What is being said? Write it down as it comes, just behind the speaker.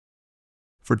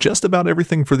for just about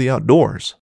everything for the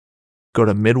outdoors. Go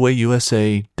to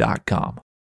MidwayUSA.com.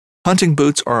 Hunting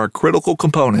boots are a critical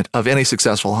component of any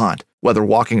successful hunt. Whether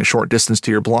walking a short distance to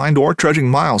your blind or trudging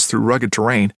miles through rugged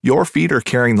terrain, your feet are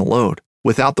carrying the load.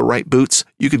 Without the right boots,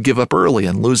 you could give up early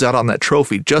and lose out on that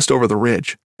trophy just over the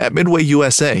ridge. At Midway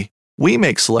USA, we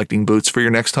make selecting boots for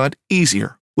your next hunt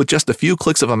easier. With just a few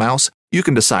clicks of a mouse, you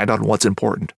can decide on what's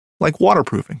important, like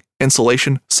waterproofing,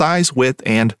 insulation, size, width,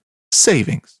 and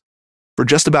savings. For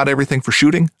just about everything for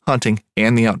shooting, hunting,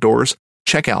 and the outdoors,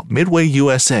 check out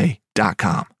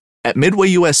MidwayUSA.com. At Midway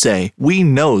USA, we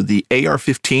know the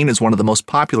AR-15 is one of the most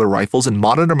popular rifles in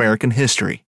modern American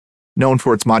history. Known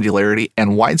for its modularity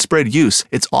and widespread use,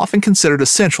 it's often considered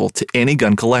essential to any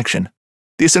gun collection.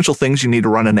 The essential things you need to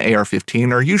run an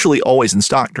AR-15 are usually always in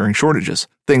stock during shortages,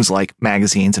 things like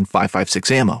magazines and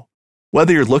 5.56 ammo.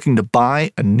 Whether you're looking to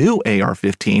buy a new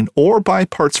AR-15 or buy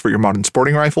parts for your modern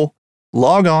sporting rifle,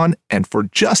 log on and for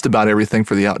just about everything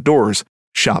for the outdoors,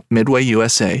 shop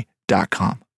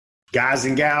MidwayUSA.com. Guys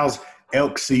and gals,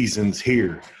 elk season's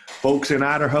here. Folks in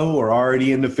Idaho are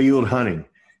already in the field hunting.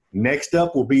 Next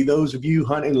up will be those of you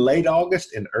hunting late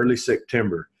August and early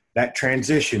September, that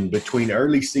transition between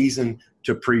early season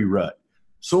to pre-rut.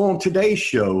 So on today's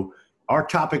show, our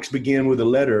topics begin with a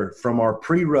letter from our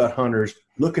pre-rut hunters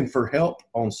looking for help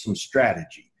on some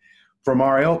strategy. From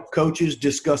our elk coaches,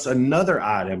 discuss another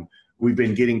item we've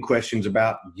been getting questions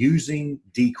about, using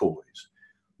decoys.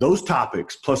 Those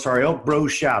topics, plus our Elk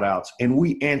Bros shout-outs, and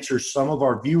we answer some of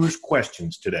our viewers'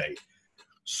 questions today.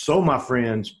 So, my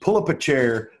friends, pull up a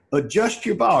chair, adjust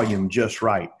your volume just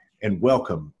right, and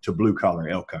welcome to Blue Collar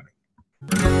Elk Hunting.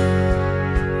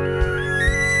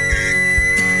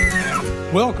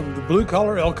 Welcome to Blue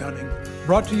Collar Elk Hunting,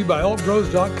 brought to you by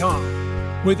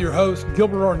ElkBros.com, with your host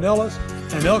Gilbert Ornelas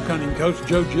and elk hunting coach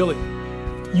Joe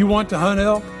Gilliam. You want to hunt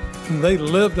elk, and they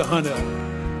live to hunt elk.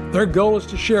 Their goal is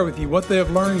to share with you what they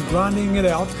have learned grinding it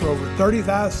out for over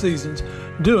 35 seasons,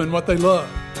 doing what they love.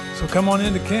 So come on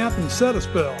into camp and set a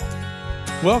spell.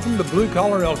 Welcome to Blue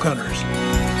Collar Elk Hunters.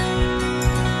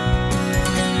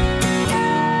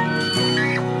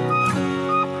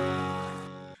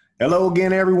 Hello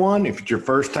again, everyone. If it's your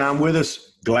first time with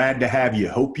us, glad to have you.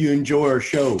 Hope you enjoy our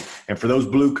show. And for those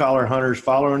blue collar hunters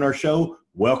following our show,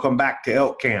 welcome back to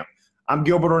Elk Camp. I'm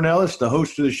Gilbert Ornelas, the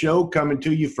host of the show, coming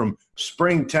to you from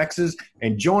Spring, Texas,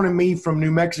 and joining me from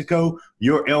New Mexico,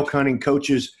 your elk hunting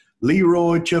coaches,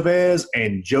 Leroy Chavez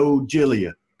and Joe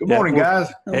Gillia. Good morning,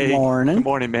 guys. Hey, Good morning. Good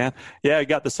morning, man. Yeah, I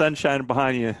got the sun shining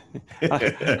behind you.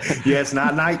 Yeah, it's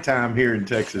not nighttime here in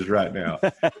Texas right now.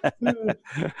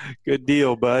 Good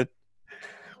deal, bud.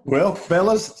 Well,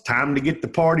 fellas, it's time to get the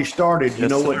party started. You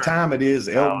Yes, know sir. what time it is.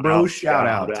 Elk Bros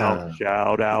shout-out time.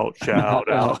 Shout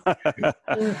out.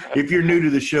 If you're new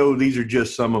to the show, these are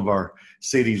just some of our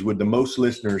cities with the most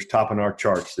listeners topping our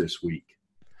charts this week.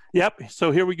 Yep.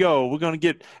 So here we go. We're going to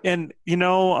get – and,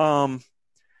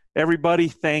 everybody,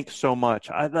 thanks so much.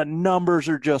 The numbers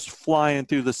are just flying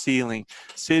through the ceiling.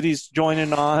 Cities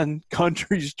joining on,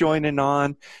 countries joining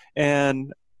on,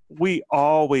 and we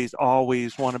always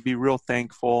want to be real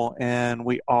thankful, and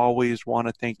we always want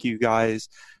to thank you guys.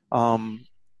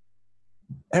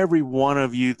 Every one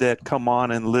of you that come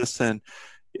on and listen,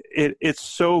 it's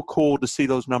so cool to see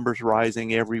those numbers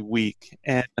rising every week.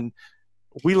 And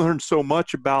we learned so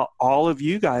much about all of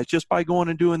you guys just by going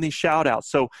and doing these shout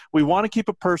outs. So we want to keep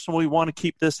it personal. We want to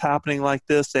keep this happening like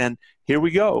this. And here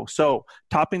we go. So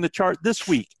topping the chart this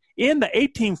week. In the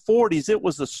 1840s, it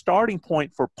was the starting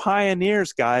point for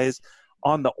pioneers, guys,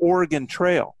 on the Oregon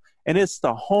Trail. And it's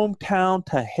the hometown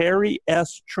to Harry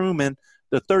S. Truman,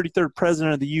 the 33rd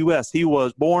president of the U.S. He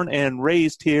was born and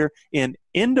raised here in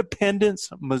Independence,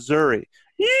 Missouri.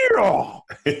 Yeah!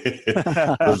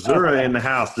 Missouri in the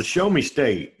house, the Show Me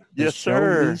State. Yes,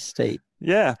 sir. Show me state.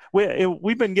 Yeah,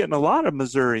 we've been getting a lot of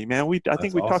Missouri, man. I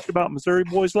think we talked about Missouri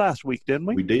boys last week, didn't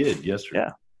we? We did, yes, sir.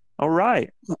 Yeah. All right.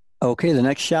 Okay, the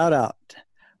next shout out.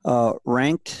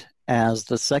 Ranked as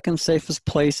the second safest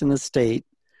place in the state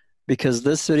because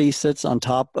this city sits on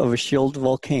top of a shield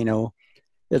volcano.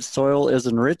 Its soil is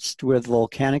enriched with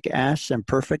volcanic ash and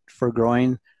perfect for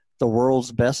growing the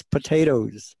world's best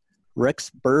potatoes.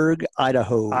 Rexburg,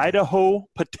 Idaho. Idaho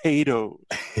potatoes.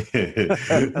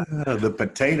 The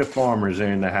potato farmers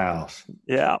are in the house.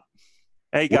 Yeah.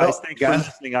 Hey, guys, thanks for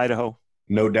listening, Idaho.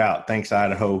 No doubt. Thanks,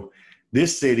 Idaho.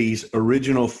 This city's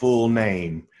original full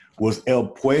name was El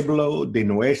Pueblo de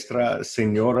Nuestra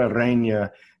Señora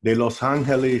Reina de los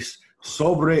Ángeles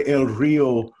sobre el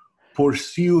Río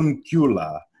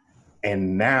Porciuncula,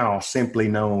 and now simply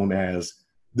known as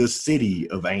the City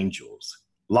of Angels.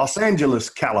 Los Angeles,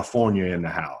 California in the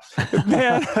house.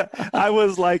 Man, I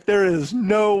was like, there is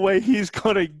no way he's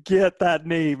going to get that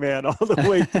name, man, all the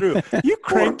way through. You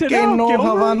cranked it out, no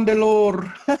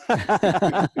Gilbert.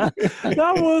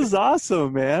 That was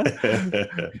awesome, man.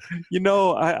 You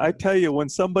know, I tell you, when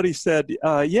somebody said,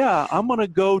 yeah, I'm going to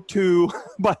go to,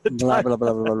 by the time, Blah, blah,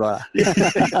 blah, blah, blah.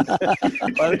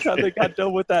 by the time they got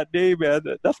done with that name, man,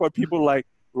 that's why people are like,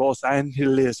 Los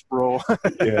Angeles, bro.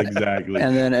 Yeah, exactly.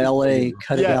 And then L.A.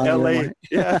 cut it down. LA.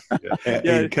 Yeah.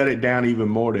 And cut it down even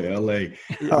more to L.A.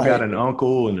 I've got an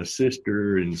uncle and a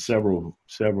sister and several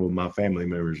of my family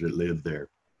members that live there.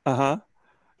 Uh-huh.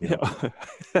 Yeah.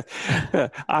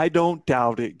 I don't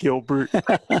doubt it, Gilbert.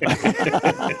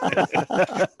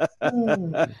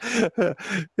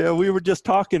 Yeah, we were just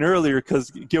talking earlier because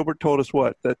Gilbert told us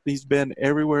that he's been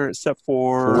everywhere except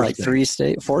for Like four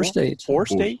states. Four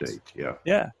states?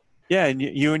 Yeah. Yeah, and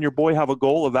you and your boy have a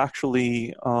goal of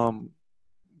actually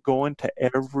going to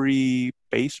every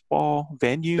baseball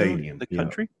venue in the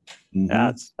country.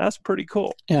 Mm-hmm. That's pretty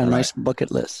cool. Yeah, nice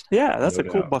bucket list. Yeah, that's No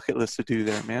a cool doubt. bucket list to do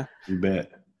there, man. You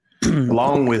bet.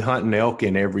 Along with hunting elk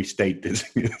in every state that's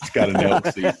got an elk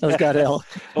season. I've got elk.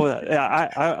 Oh, yeah,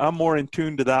 I'm more in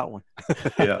tune to that one.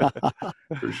 Yeah,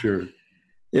 for sure.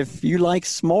 If you like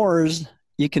s'mores,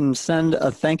 you can send a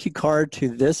thank you card to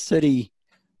this city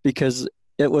because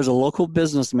it was a local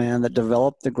businessman that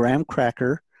developed the graham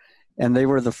cracker, and they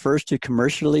were the first to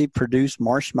commercially produce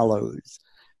marshmallows.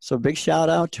 So big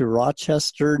shout out to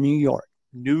Rochester, New York.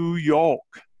 New York.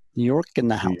 New York in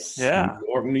the house. Yeah.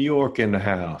 New York in the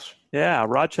house. Yeah,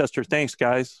 Rochester. Thanks,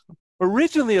 guys.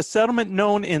 Originally a settlement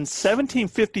known in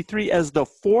 1753 as the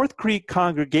Fourth Creek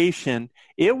Congregation,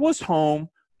 it was home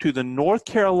to the North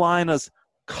Carolina's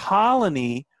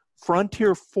Colony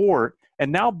Frontier Fort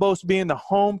and now boasts being the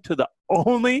home to the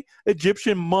only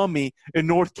Egyptian mummy in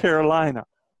North Carolina.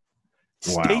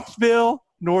 Wow. Statesville,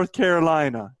 North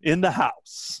Carolina, in the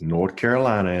house. North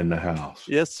Carolina in the house.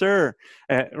 Yes, sir.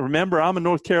 Remember, I'm a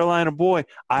North Carolina boy.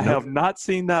 I have not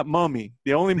seen that mummy.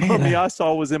 The only mummy I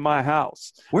saw was in my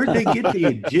house. Where'd they get the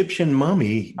Egyptian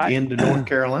mummy into North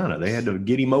Carolina? They had to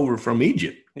get him over from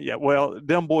Egypt. Yeah, well,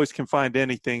 them boys can find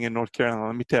anything in North Carolina.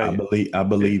 Let me tell you. I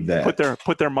believe that.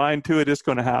 Put their mind to it. It's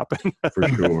going to happen. For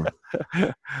sure.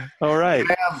 All right.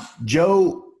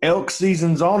 Joe, elk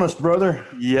season's on us, brother.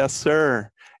 Yes, sir.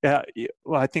 Yeah.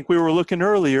 Well, I think we were looking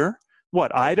earlier.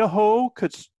 Idaho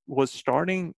was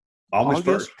starting August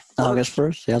 1st. August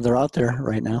 1st. Yeah, they're out there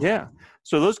right now. Yeah.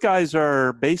 So those guys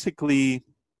are basically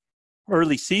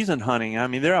early season hunting. I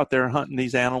mean, they're out there hunting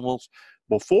these animals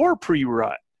before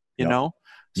pre-rut, you know.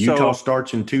 Utah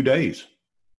starts in 2 days.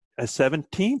 A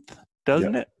 17th,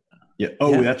 doesn't it? Yeah.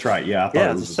 Oh, that's right. Yeah, I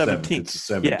thought it was the the 17th. It's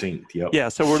the 17th. Yeah. Yep. Yeah,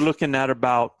 so we're looking at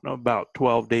about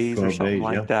 12 days 12 or something days,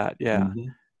 like that. Yeah. Mm-hmm.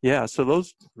 Yeah, so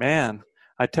those, man,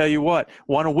 I tell you what,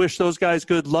 want to wish those guys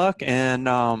good luck, and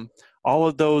all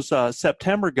of those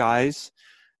September guys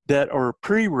that are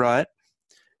pre-rut,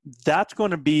 that's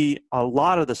going to be a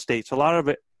lot of the states. A lot of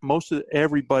it, most of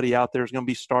everybody out there is going to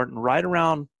be starting right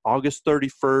around August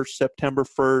 31st, September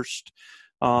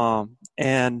 1st.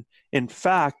 And in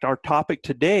fact, our topic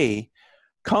today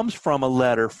comes from a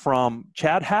letter from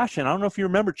Chad Hashin. I don't know if you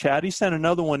remember Chad. He sent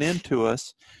another one in to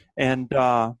us. And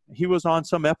he was on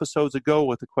some episodes ago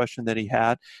with a question that he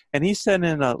had. And he sent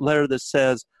in a letter that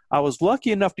says, I was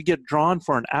lucky enough to get drawn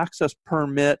for an access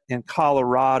permit in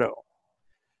Colorado.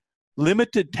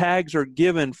 Limited tags are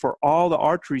given for all the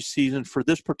archery season for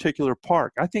this particular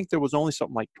park. I think there was only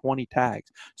something like 20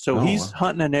 tags. So he's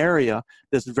hunting an area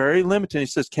that's very limited. He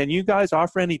says, can you guys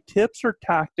offer any tips or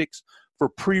tactics for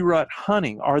pre-rut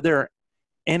hunting? Are there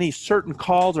any certain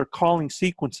calls or calling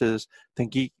sequences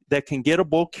that can get a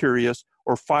bull curious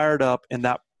or fired up in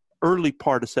that early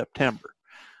part of September?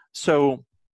 So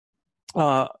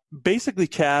basically,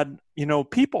 Chad,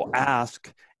 people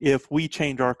ask if we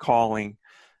change our calling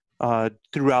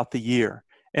throughout the year.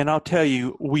 And I'll tell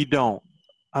you, we don't.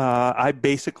 I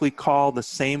basically call the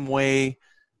same way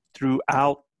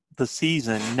throughout the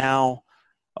season. Now,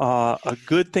 a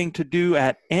good thing to do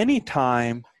at any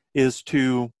time is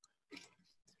to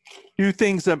do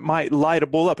things that might light a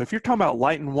bull up. If you're talking about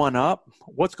lighting one up,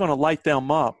 what's going to light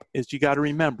them up is you got to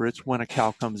remember it's when a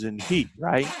cow comes in heat,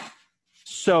 right?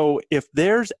 So if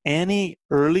there's any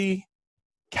early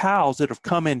cows that have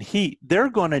come in heat, they're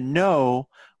going to know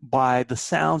by the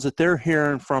sounds that they're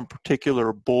hearing from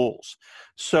particular bulls.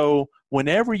 So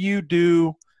whenever you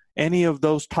do any of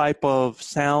those type of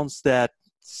sounds that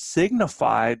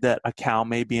signify that a cow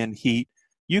may be in heat,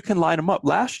 you can light them up.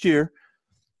 Last year,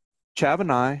 Chav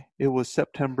and I, it was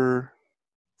September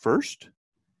 1st.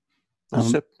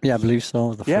 Yeah, I believe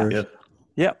so. The first.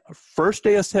 Yep, first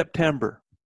day of September.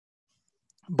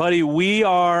 Buddy, we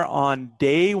are on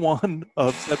day 1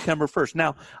 of September 1st.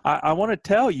 Now, I want to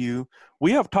tell you,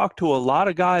 we have talked to a lot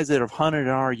of guys that have hunted in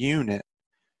our unit.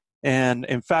 And,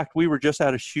 in fact, we were just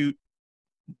at a shoot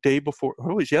day before.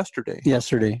 It was yesterday.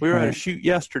 Yesterday. We were at a shoot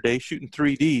yesterday shooting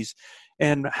 3Ds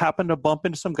and happened to bump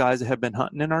into some guys that have been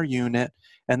hunting in our unit.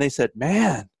 And they said,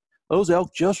 man, those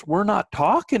elk just were not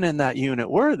talking in that unit,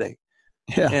 were they?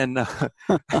 Yeah. And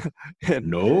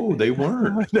No, they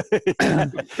weren't.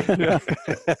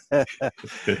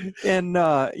 And,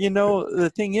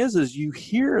 the thing is you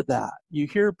hear that. You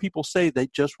hear people say they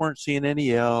just weren't seeing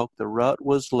any elk. The rut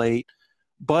was late.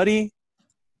 Buddy,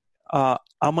 I'm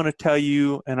going to tell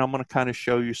you, and I'm going to kind of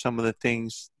show you some of the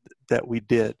things that we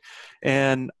did.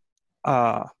 And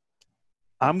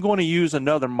I'm going to use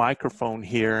another microphone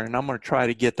here, and I'm going to try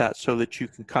to get that so that you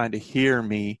can kind of hear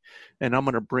me. And I'm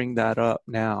going to bring that up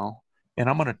now, and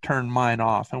I'm going to turn mine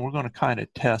off, and we're going to kind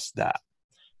of test that.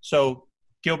 So,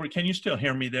 Gilbert, can you still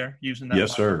hear me there using that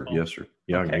microphone? Yes, sir.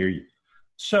 Yeah, okay. I can hear you.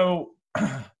 So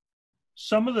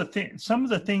some of the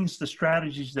things, the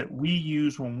strategies that we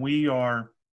use when we're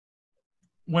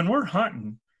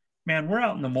hunting, man, we're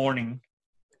out in the morning,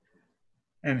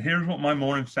 and here's what my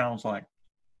morning sounds like.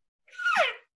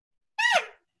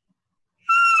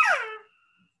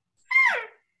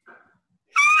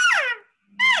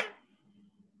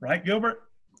 Right, Gilbert?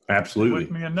 Absolutely. With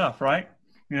me enough, right?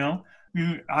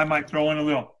 I might throw in a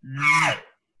little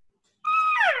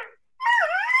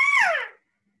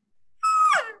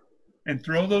and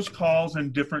throw those calls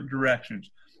in different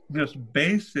directions. Just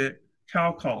basic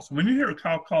cow calls. When you hear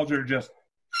cow calls, they're just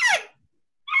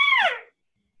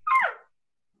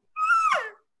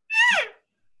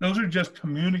those are just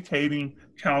communicating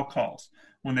cow calls.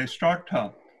 When they start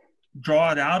to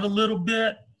draw it out a little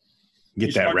bit,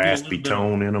 get that raspy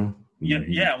tone in them. Yeah,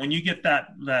 mm-hmm. Yeah. When you get that.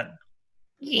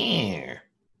 Yeah.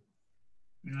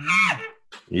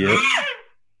 Yep.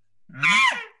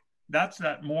 That's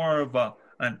that more of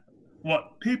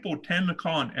what people tend to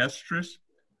call an estrus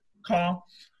call,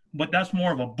 but that's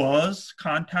more of a buzz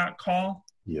contact call.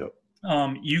 Yep.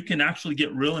 You can actually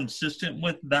get real insistent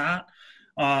with that.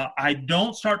 I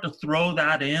don't start to throw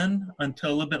that in until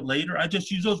a little bit later. I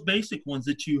just use those basic ones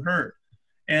that you heard.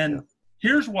 And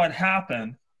here's what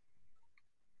happened.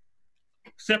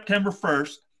 September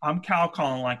 1st, I'm cow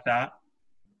calling like that,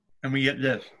 and we get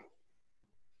this.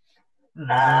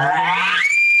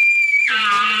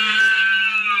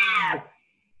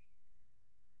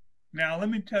 Now,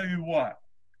 let me tell you what.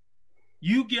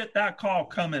 You get that call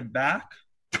coming back.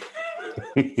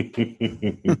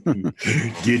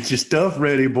 Get your stuff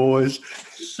ready, boys.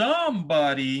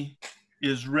 Somebody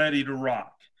is ready to rock.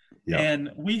 Yep. And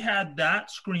we had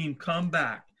that scream come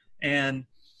back. And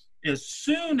as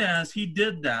soon as he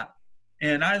did that,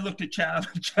 and I looked at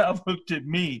Chav, and Chav looked at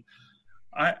me,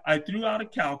 I threw out a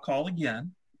cow call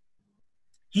again.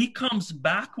 He comes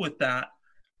back with that.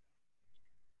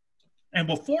 And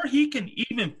before he can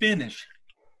even finish,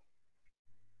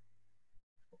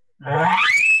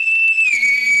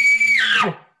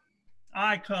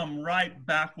 I come right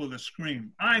back with a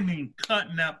scream. I mean,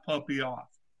 cutting that puppy off.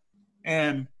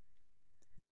 And,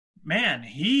 man,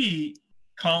 he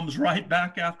comes right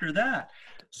back after that.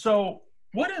 So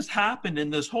what has happened in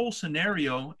this whole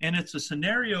scenario, and it's a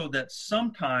scenario that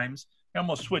sometimes – I'm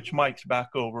going to switch mics back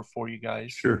over for you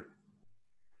guys. Sure.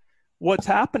 What's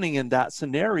happening in that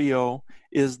scenario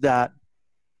is that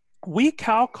we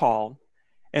cow called,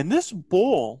 and this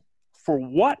bull, for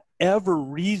whatever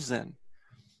reason,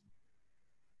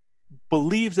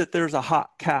 believes that there's a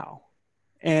hot cow.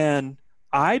 And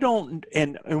I don't,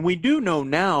 and we do know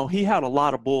now he had a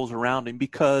lot of bulls around him,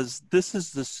 because this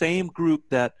is the same group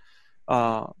that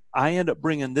I end up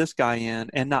bringing this guy in,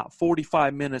 and not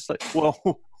 45 minutes it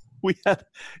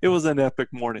was an epic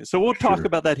morning. So we'll talk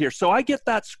about that here. So I get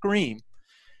that scream,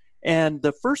 and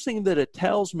the first thing that it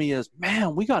tells me is,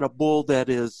 man, we got a bull that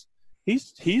is,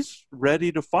 he's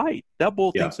ready to fight. That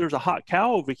bull thinks there's a hot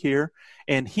cow over here,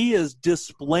 and he is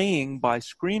displaying by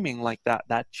screaming like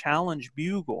that challenge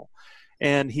bugle.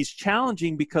 And he's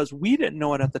challenging because we didn't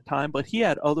know it at the time, but he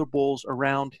had other bulls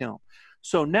around him.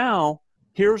 So now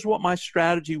here's what my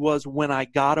strategy was when I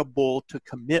got a bull to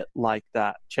commit like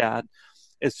that, Chad.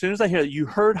 As soon as I hear it, you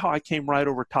heard how I came right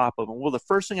over top of him. Well, the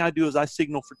first thing I do is I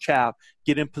signal for Chav,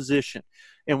 get in position.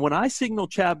 And when I signal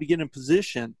Chav to get in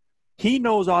position, he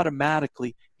knows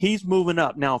automatically he's moving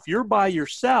up. Now, if you're by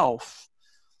yourself,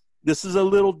 this is a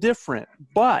little different.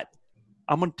 But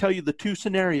I'm going to tell you the two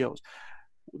scenarios.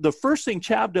 The first thing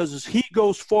Chav does is he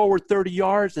goes forward 30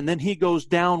 yards, and then he goes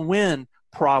downwind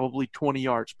probably 20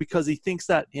 yards, because he thinks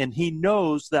that, and he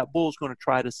knows that bull's going to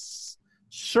try to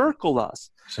circle us.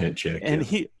 Scent check. And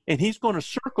he's going to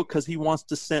circle because he wants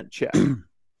to scent check,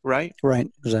 right? Right,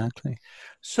 exactly.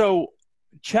 So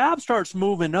Chav starts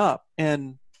moving up,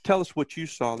 and tell us what you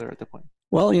saw there at the point.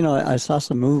 Well, I saw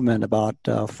some movement about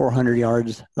 400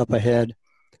 yards up ahead.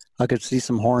 I could see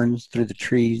some horns through the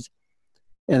trees.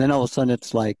 And then all of a sudden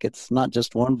it's not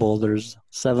just one bull, there's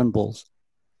 7 bulls.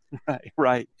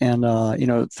 Right.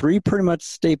 And, 3 pretty much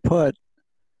stay put,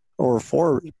 or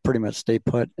 4 pretty much stay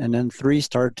put. And then 3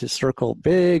 start to circle,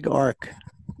 big arc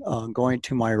going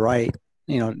to my right,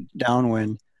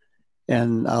 downwind.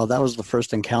 And that was the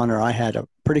first encounter. I had a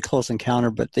pretty close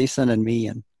encounter, but they scented me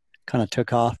and kind of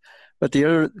took off. But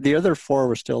the other 4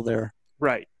 were still there.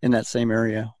 Right. In that same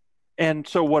area. And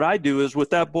so what I do is with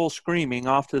that bull screaming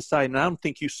off to the side, and I don't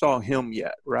think you saw him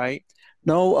yet, right?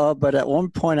 No, but at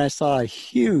one point I saw a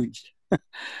huge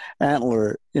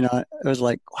antler. It was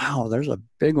like, wow, there's a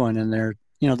big one in there.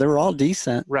 They were all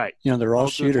decent. Right. They're all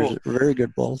shooters, very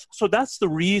good bulls. So that's the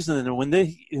reason when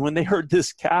they heard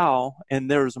this cow and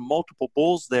there was multiple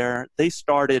bulls there, they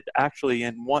started actually,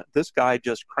 and this guy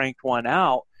just cranked one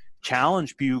out,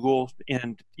 challenge bugle,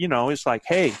 and it's like,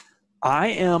 hey, I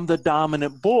am the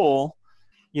dominant bull,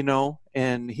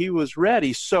 and he was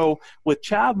ready. So with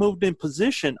Chav moved in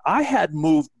position, I had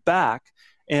moved back,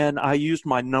 and I used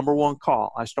my number 1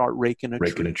 call. I start raking a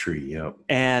tree. Yep.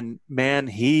 And man,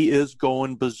 he is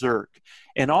going berserk.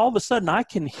 And all of a sudden I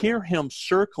can hear him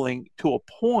circling to a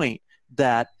point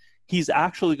that he's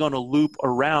actually going to loop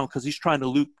around because he's trying to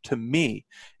loop to me.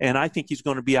 And I think he's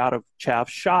going to be out of Chav's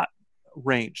shot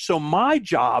range. So my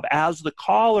job as the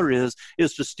caller is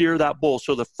to steer that bull.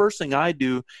 So the first thing I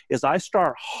do is I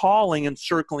start hauling and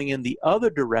circling in the other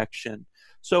direction.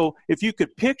 So if you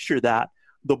could picture that,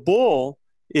 the bull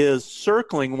is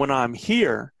circling when I'm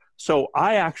here. So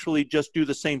I actually just do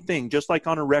the same thing. Just like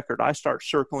on a record, I start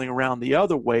circling around the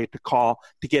other way to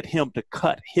get him to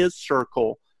cut his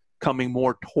circle coming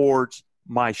more towards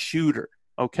my shooter.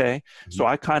 Okay. Mm-hmm. So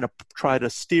I kind of try to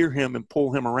steer him and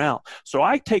pull him around. So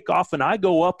I take off and I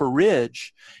go up a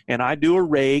ridge and I do a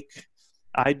rake.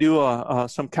 I do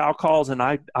some cow calls, and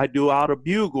I do out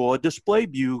a display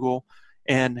bugle,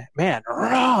 and man,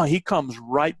 he comes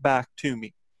right back to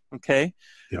me. Okay.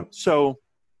 Yep. So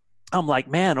I'm like,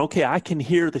 man, okay, I can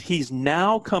hear that he's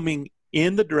now coming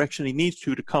in the direction he needs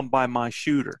to come by my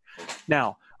shooter.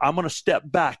 Now I'm going to step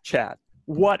back, Chad.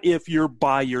 What if you're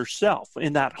by yourself?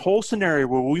 In that whole scenario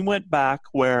where we went back,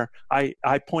 where I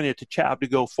pointed to Chav to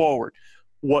go forward,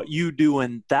 what you do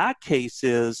in that case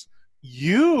is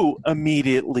you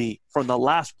immediately, from the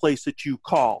last place that you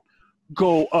called,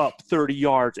 go up 30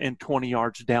 yards and 20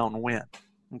 yards downwind,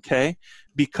 okay?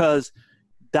 Because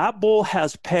that bull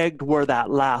has pegged where that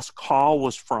last call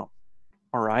was from,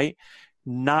 all right?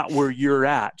 Not where you're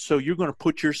at. So you're going to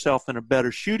put yourself in a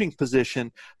better shooting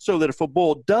position so that if a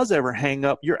bull does ever hang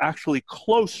up, you're actually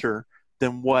closer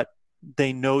than what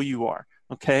they know you are.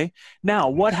 Okay. Now,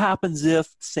 what happens if,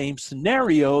 same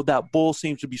scenario, that bull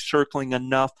seems to be circling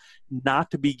enough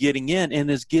not to be getting in and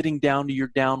is getting down to your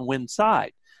downwind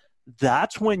side?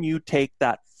 That's when you take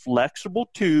that flexible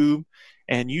tube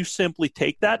and you simply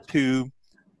take that tube,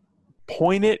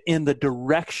 point it in the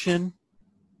direction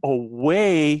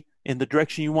away, in the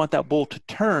direction you want that bull to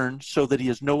turn, so that he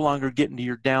is no longer getting to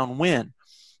your downwind.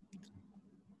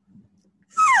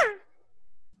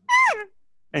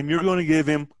 And you're going to give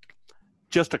him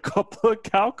just a couple of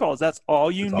cow calls. That's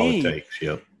all you need. All it takes,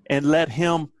 yep. And let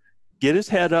him get his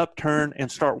head up, turn,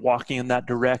 and start walking in that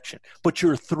direction. But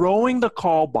you're throwing the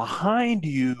call behind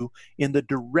you in the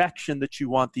direction that you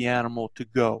want the animal to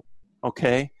go,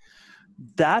 okay?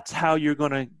 That's how you're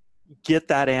going to get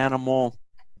that animal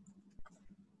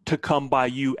to come by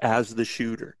you as the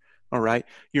shooter, all right?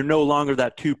 You're no longer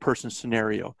that 2-person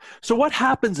scenario. So what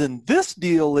happens in this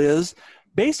deal is,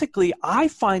 basically, I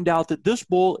find out that this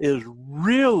bull is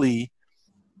really,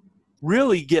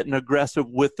 really getting aggressive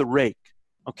with the rake,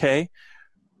 okay?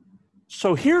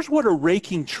 So here's what a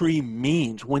raking tree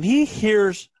means. When he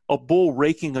hears a bull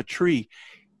raking a tree,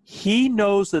 he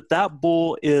knows that that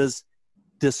bull is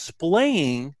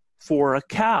displaying for a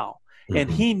cow. And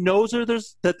he knows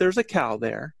that there's a cow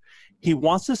there. He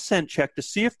wants a scent check to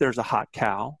see if there's a hot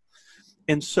cow.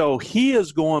 And so he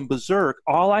is going berserk.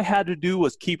 All I had to do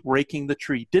was keep raking the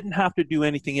tree. Didn't have to do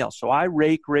anything else. So I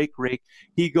rake.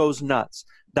 He goes nuts.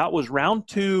 That was round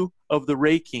 2 of the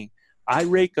raking. I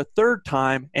rake a third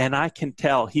time, and I can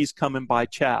tell he's coming by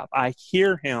Chav. I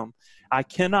hear him. I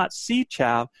cannot see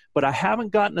Chav, but I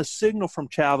haven't gotten a signal from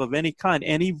Chav of any kind,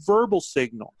 any verbal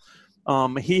signal.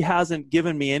 He hasn't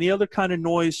given me any other kind of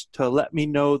noise to let me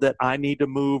know that I need to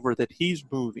move or that he's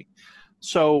moving.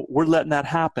 So we're letting that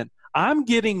happen. I'm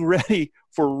getting ready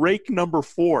for rake number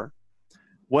 4.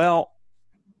 Well,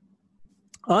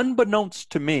 unbeknownst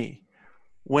to me,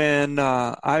 when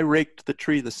I raked the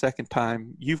tree the second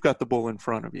time, you've got the bull in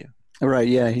front of you. Right.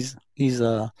 Yeah. He's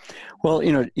well,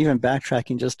 even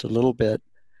backtracking just a little bit,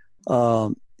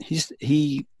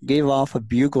 he gave off a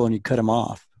bugle and you cut him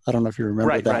off. I don't know if you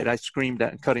remember that. Right. I screamed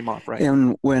that and cut him off. Right.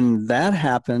 And when that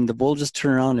happened, the bull just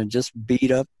turned around and just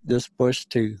beat up this bush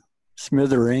to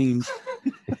smithereens.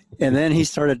 And then he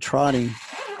started trotting,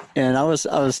 and I was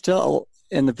still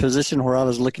in the position where I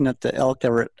was looking at the elk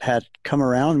that had come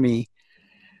around me.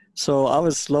 So I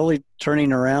was slowly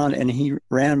turning around, and he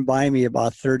ran by me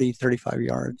about 30, 35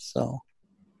 yards. So,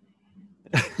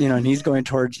 and he's going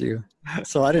towards you.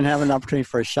 So I didn't have an opportunity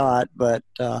for a shot, but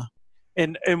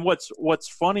and what's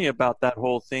funny about that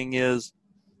whole thing is,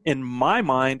 in my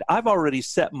mind, I've already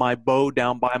set my bow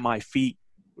down by my feet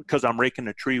because I'm raking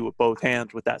a tree with both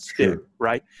hands with that stick,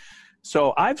 right?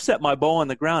 So I've set my bow on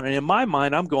the ground, and in my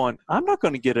mind, I'm going, I'm not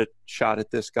going to get a shot at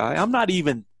this guy. I'm not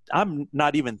even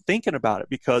thinking about it,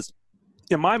 because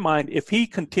in my mind, if he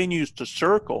continues to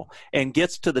circle and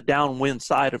gets to the downwind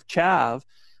side of Chav,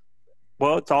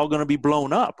 well, it's all going to be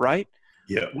blown up, right?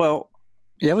 Yeah. Well,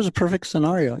 yeah, it was a perfect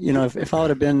scenario. If I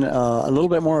would have been a little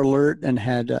bit more alert and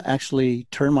had actually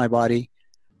turned my body,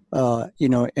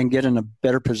 and get in a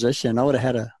better position, I would have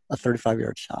had a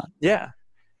 35-yard shot. Yeah.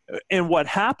 And what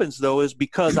happens, though, is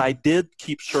because I did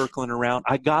keep circling around,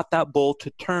 I got that bull to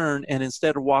turn, and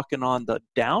instead of walking on the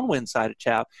downwind side of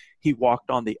Chav, he walked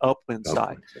on the upwind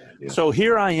side. Yeah. So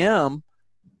here I am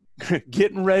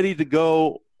getting ready to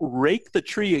go rake the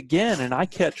tree again, and I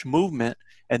catch movement,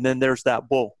 and then there's that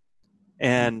bull.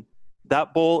 And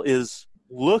that bull is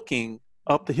looking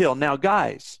up the hill. Now,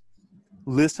 guys,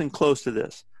 listen close to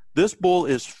this. This bull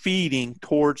is feeding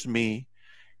towards me.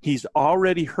 He's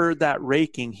already heard that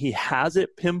raking. He has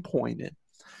it pinpointed,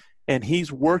 and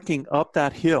he's working up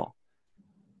that hill.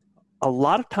 A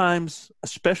lot of times,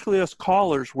 especially us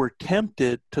callers, we're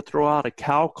tempted to throw out a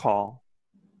cow call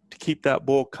to keep that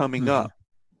bull coming up.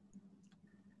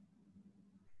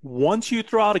 Once you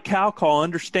throw out a cow call,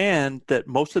 understand that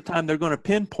most of the time they're going to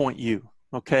pinpoint you,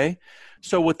 okay?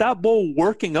 So with that bull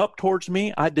working up towards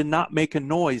me, I did not make a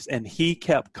noise, and he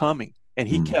kept coming. And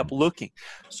he kept looking.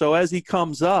 So as he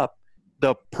comes up,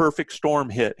 the perfect storm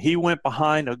hit. He went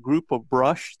behind a group of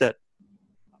brush that,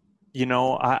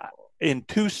 in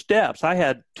 2 steps, I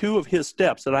had 2 of his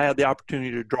steps that I had the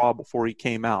opportunity to draw before he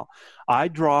came out. I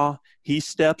draw, he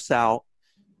steps out.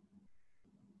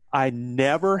 I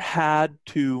never had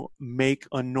to make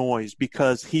a noise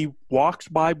because he walks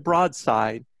by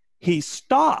broadside. He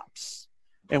stops.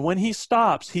 And when he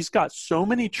stops, he's got so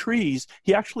many trees,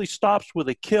 he actually stops with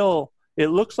a kill. It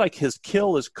looks like his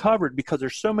kill is covered because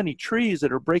there's so many trees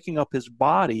that are breaking up his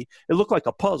body. It looked like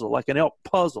a puzzle, like an elk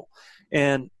puzzle.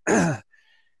 And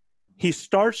he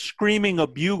starts screaming a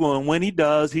bugle, and when he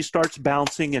does, he starts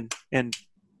bouncing and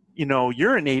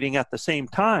urinating at the same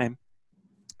time.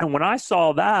 And when I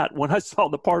saw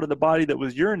the part of the body that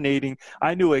was urinating,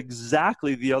 I knew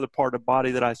exactly the other part of the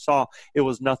body that I saw. It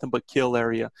was nothing but kill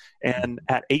area. And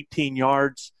at 18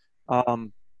 yards,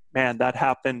 man, that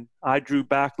happened. I drew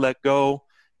back, let go,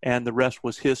 and the rest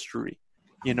was history,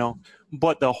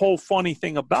 But the whole funny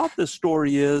thing about this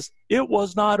story is it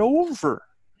was not over.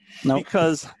 Nope.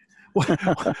 Because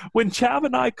when Chav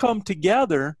and I come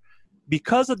together,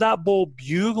 because of that bull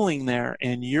bugling there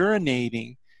and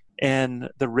urinating and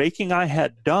the raking I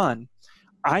had done,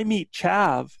 I meet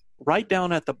Chav right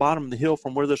down at the bottom of the hill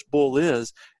from where this bull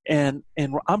is, and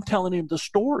I'm telling him the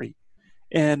story.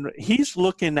 And he's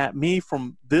looking at me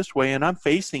from this way, and I'm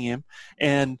facing him.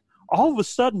 And all of a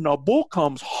sudden, a bull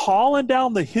comes hauling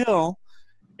down the hill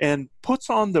and puts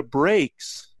on the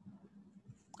brakes.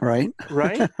 Right.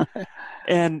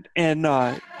 and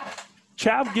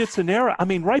Chav gets an arrow. I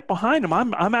mean, right behind him,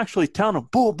 I'm actually telling him,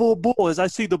 bull, bull, bull, as I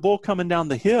see the bull coming down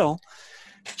the hill.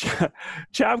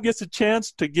 Chav gets a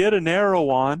chance to get an arrow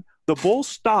on. The bull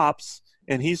stops,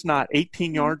 and he's not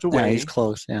 18 yards away. Yeah, he's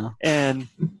close, yeah. And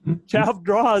Chav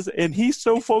draws, and he's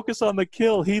so focused on the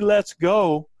kill, he lets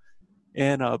go,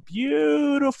 and a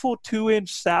beautiful 2-inch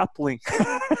sapling.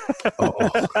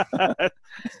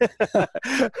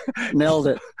 Nailed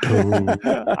it.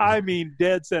 I mean,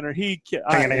 dead center. He killed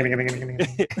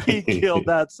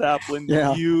that sapling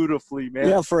beautifully, man.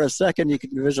 Yeah, for a second you can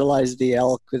visualize the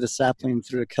elk with the sapling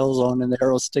through a kill zone and the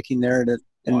arrow sticking there,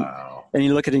 and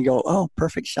you look at it and go, oh,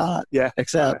 perfect shot. Yeah.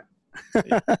 Except.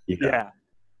 Yeah.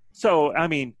 So, I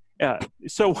mean,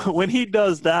 So when he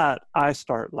does that, I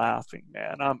start laughing,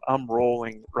 man. I'm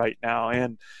rolling right now,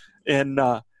 and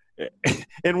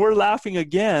we're laughing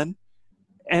again.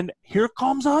 And here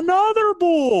comes another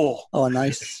bull. Oh,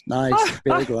 nice,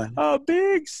 big one. A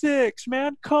big 6,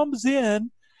 man, comes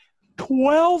in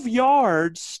 12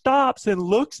 yards, stops and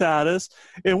looks at us,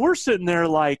 and we're sitting there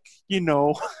like,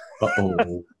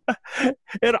 Uh-oh.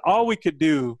 and all we could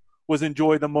do was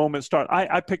enjoy the moment.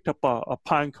 I picked up a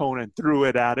pine cone and threw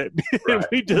it at it. Right.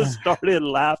 We just started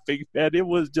laughing, man. It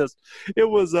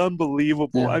was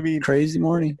unbelievable. Yeah, I mean, crazy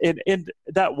morning. And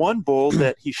that one bull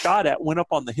that he shot at went up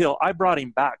on the hill. I brought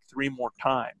him back 3 more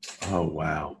times. Oh,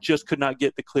 wow. Just could not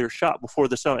get the clear shot before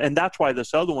this other. And that's why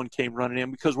this other one came running in,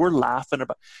 because we're laughing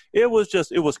about it.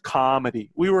 It was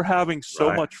comedy. We were having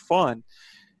so much fun.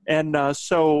 And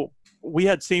so we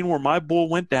had seen where my bull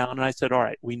went down, and I said, all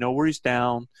right, we know where he's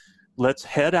down. Let's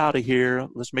head out of here.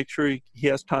 Let's make sure he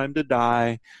has time to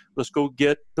die. Let's go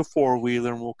get the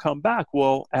 4-wheeler, and we'll come back.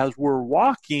 Well, as we're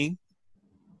walking,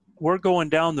 we're going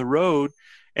down the road,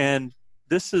 and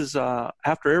this is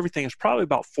after everything. It's probably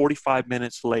about 45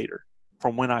 minutes later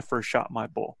from when I first shot my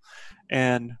bull.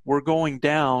 And we're going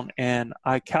down, and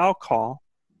I cow call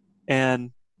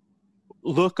and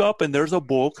look up, and there's a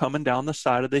bull coming down the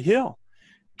side of the hill.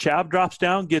 Chab drops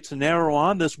down, gets an arrow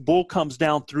on. This bull comes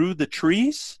down through the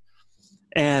trees.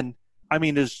 And I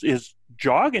mean, is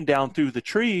jogging down through the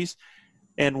trees.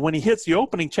 And when he hits the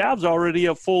opening, Chab's already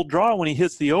at full draw when he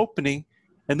hits the opening.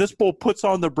 And this bull puts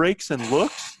on the brakes and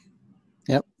looks.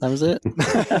 Yep, that was it.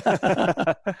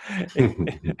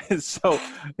 And so,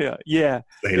 yeah.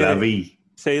 C'est la vie.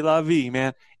 C'est la vie,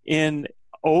 man. In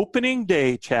opening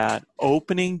day, Chad,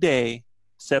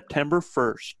 September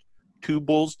 1st, 2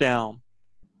 bulls down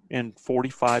in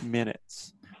 45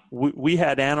 minutes. We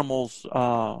had animals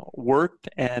worked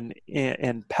and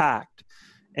packed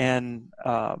and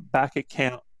back at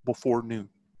camp before noon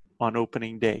on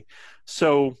opening day.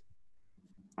 So,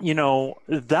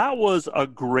 that was a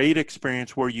great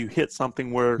experience where you hit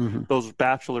something where those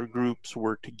bachelor groups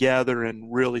were together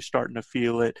and really starting to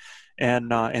feel it,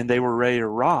 and they were ready to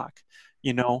rock.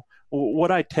 What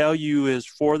I tell you is,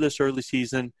 for this early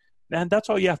season, man, that's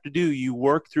all you have to do. You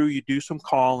work through, you do some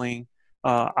calling.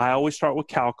 I always start with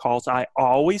cow calls. I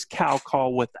always cow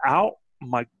call without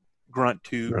my grunt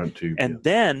tube. And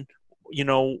then,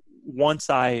 once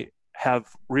I have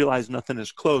realized nothing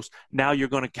is close, now you're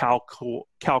going to cow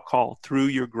call through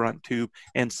your grunt tube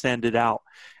and send it out.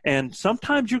 And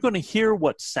sometimes you're going to hear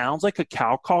what sounds like a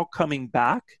cow call coming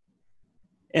back.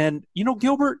 And,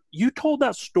 Gilbert, you told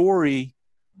that story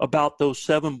about those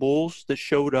 7 bulls that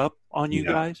showed up on you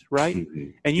guys, right?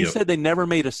 Mm-hmm. And you said they never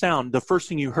made a sound. The first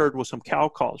thing you heard was some cow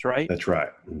calls, right? That's right.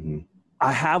 Mm-hmm.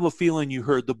 I have a feeling you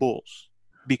heard the bulls.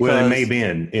 Because it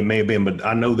may have been, but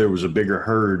I know there was a bigger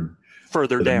herd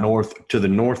further down. To the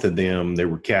north of them. There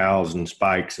were cows and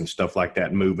spikes and stuff like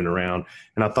that moving around.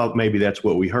 And I thought maybe that's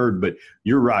what we heard, but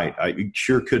you're right. It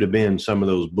sure could have been some of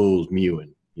those bulls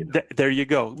mewing. There you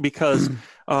go. Because,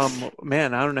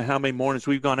 man, I don't know how many mornings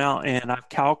we've gone out and I've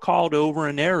cow called over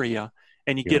an area,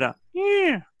 and you get a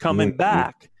coming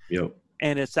back. Yep.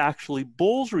 And it's actually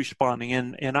bulls responding.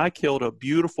 And I killed a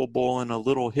beautiful bull in a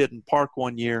little hidden park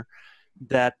one year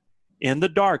that in the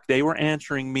dark, they were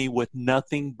answering me with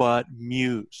nothing but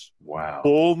mews. Wow.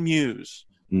 Bull mews.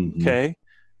 Mm-hmm. Okay.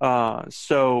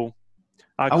 So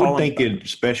I would think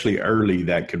especially early,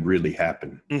 that could really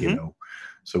happen,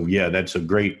 So yeah, that's a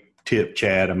great tip,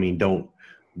 Chad. I mean, don't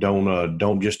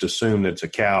just assume that's a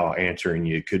cow answering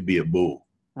you. It could be a bull.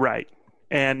 Right.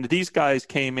 And these guys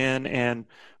came in, and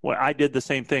I did the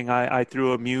same thing. I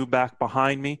threw a mew back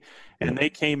behind me, and they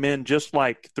came in just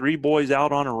like 3 boys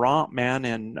out on a romp, man,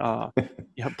 and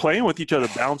playing with each other,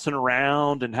 bouncing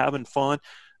around and having fun.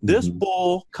 This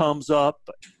bull comes up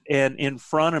and in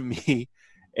front of me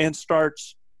and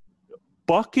starts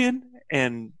bucking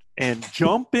and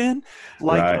jumping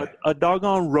like a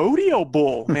doggone rodeo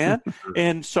bull, man.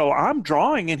 And so I'm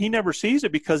drawing, and he never sees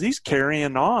it because he's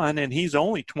carrying on, and he's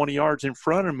only 20 yards in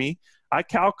front of me. I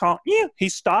cow call, he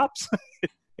stops,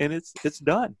 and it's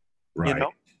done. Right.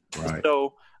 Right.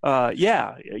 So,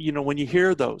 when you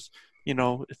hear those,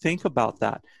 think about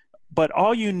that. But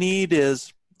all you need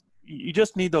is, you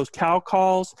just need those cow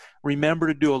calls. Remember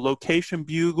to do a location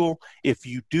bugle. If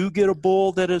you do get a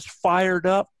bull that is fired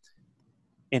up,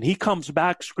 and he comes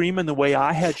back screaming the way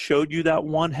I had showed you that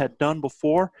one had done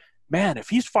before, man, if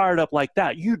he's fired up like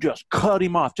that, you just cut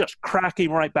him off, just crack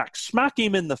him right back, smack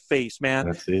him in the face, man.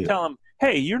 That's it. Tell him,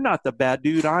 hey, you're not the bad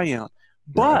dude I am.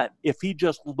 But if he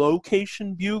just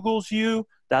location bugles you,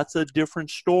 that's a different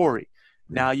story.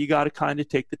 Now you got to kind of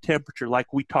take the temperature,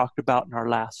 like we talked about in our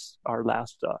last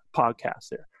podcast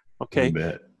there. Okay. You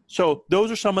bet. So those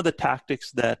are some of the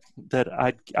tactics that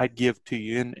I'd give to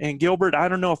you. And Gilbert, I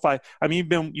don't know if I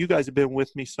mean, you guys have been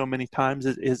with me so many times.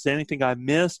 Is there anything I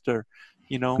missed, or,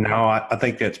 you know? No, I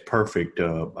think that's perfect.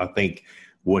 I think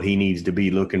what he needs to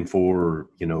be looking for,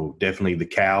 you know, definitely the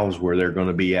cows where they're going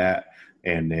to be at.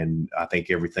 And then I think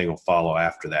everything will follow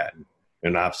after that.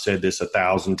 And I've said this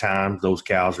 1,000 times, those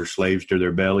cows are slaves to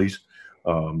their bellies.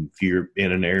 If you're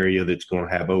in an area that's going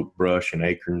to have oak brush and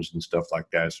acorns and stuff like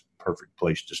that, it's a perfect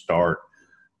place to start.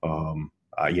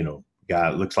 You know,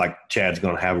 it looks like Chad's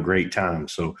going to have a great time.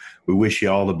 So we wish you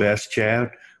all the best, Chad.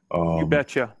 You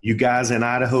betcha. You guys in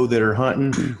Idaho that are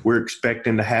hunting, we're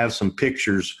expecting to have some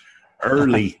pictures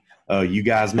early. You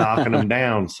guys knocking them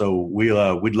down. So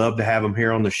we'd love to have them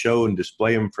here on the show and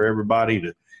display them for everybody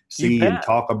to see and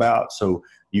talk about. So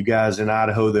you guys in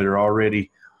Idaho that are already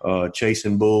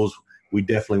chasing bulls, we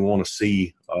definitely want to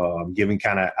see, giving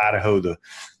kind of Idaho the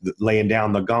laying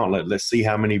down the gauntlet. Let's see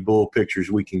how many bull pictures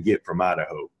we can get from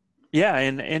Idaho. Yeah,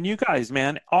 and you guys,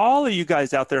 man, all of you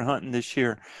guys out there hunting this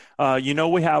year, you know,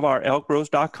 we have our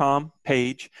elkrose.com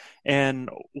page, and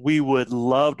we would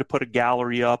love to put a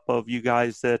gallery up of you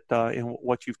guys that in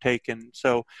what you've taken.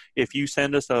 So if you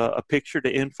send us a picture to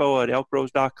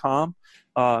info@elkrose.com,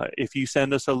 if you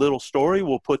send us a little story,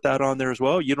 we'll put that on there as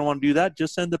well. You don't want to do that,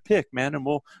 just send the pic, man, and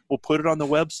we'll put it on the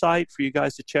website for you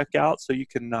guys to check out so you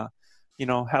can, you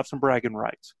know, have some bragging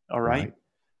rights. All right.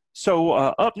 So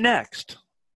up next,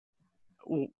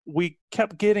 we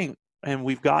kept getting, and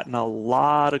we've gotten a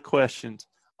lot of questions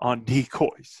on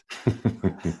decoys.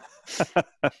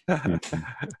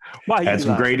 Had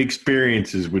some great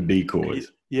experiences with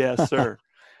decoys. Yes, sir.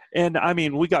 And I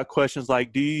mean, we got questions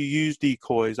like, do you use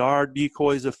decoys? Are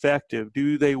decoys effective?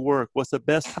 Do they work? What's the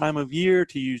best time of year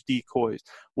to use decoys?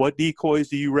 What decoys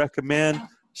do you recommend?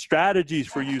 Strategies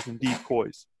for using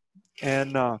decoys.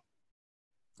 And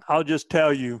I'll just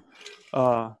tell you,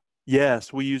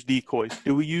 yes, we use decoys.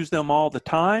 Do we use them all the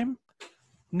time?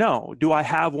 No. Do I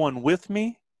have one with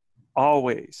me?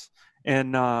 Always.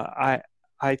 And I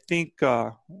think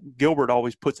Gilbert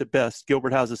always puts it best.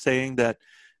 Gilbert has a saying that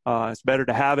it's better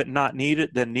to have it and not need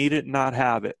it than need it and not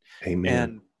have it. Amen.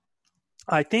 And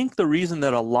I think the reason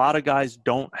that a lot of guys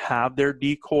don't have their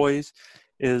decoys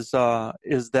is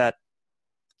that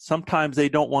sometimes they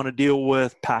don't want to deal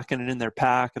with packing it in their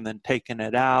pack and then taking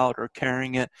it out or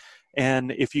carrying it.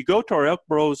 And if you go to our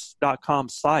elkrose.com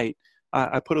site,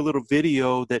 I put a little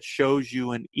video that shows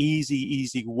you an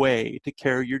easy way to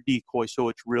carry your decoy so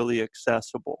it's really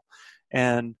accessible.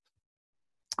 And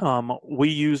we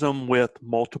use them with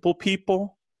multiple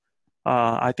people.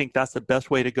 I think that's the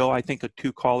best way to go. I think a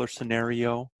 2-caller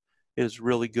scenario is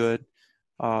really good.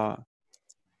 So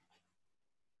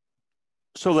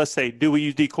let's say, do we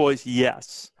use decoys?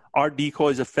 Yes. Are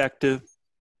decoys effective?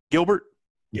 Gilbert?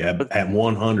 Yeah, at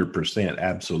 100%,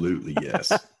 absolutely,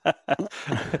 yes.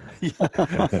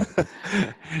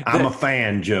 I'm a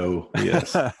fan, Joe.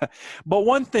 Yes. But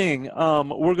one thing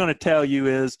we're going to tell you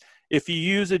is, if you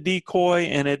use a decoy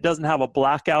and it doesn't have a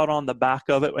blackout on the back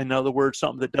of it, in other words,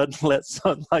 something that doesn't let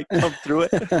sunlight come through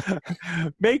it,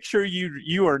 make sure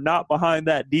you are not behind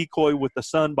that decoy with the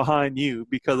sun behind you,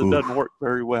 because it doesn't work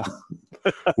very well.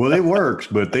 Well, it works,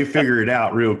 but they figure it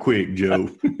out real quick, Joe.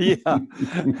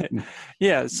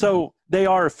 Yeah. So they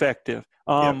are effective.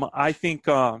 I think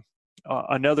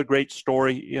another great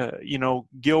story, you know,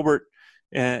 Gilbert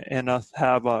and us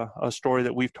have a story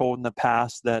that we've told in the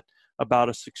past about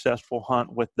a successful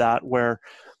hunt with that, where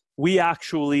we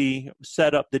actually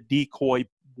set up the decoy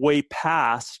way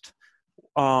past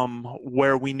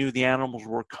where we knew the animals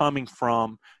were coming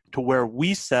from to where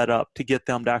we set up to get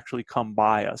them to actually come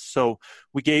by us. So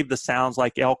we gave the sounds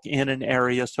like elk in an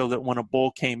area so that when a bull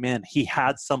came in, he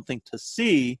had something to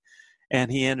see,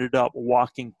 and he ended up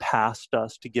walking past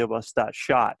us to give us that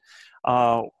shot.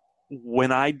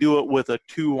 When I do it with a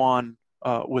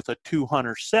with a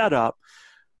 2-hunter setup,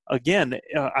 again,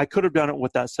 I could have done it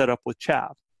with that setup with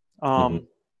chav.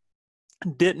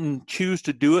 Didn't choose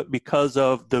to do it because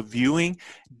of the viewing.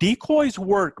 Decoys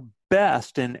work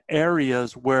best in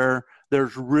areas where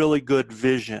there's really good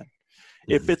vision.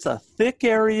 If it's a thick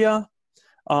area,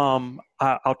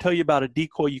 I'll tell you about a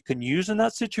decoy you can use in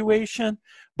that situation.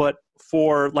 But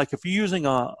for, like, if you're using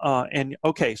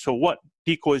so what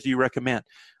decoys do you recommend?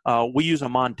 We use a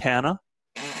Montana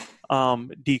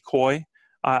decoy.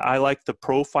 I like the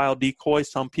profile decoy.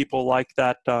 Some people like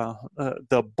that,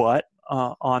 the butt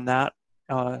on that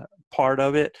part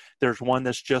of it. There's one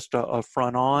that's just a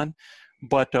front on.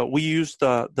 But we use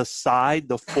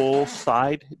the full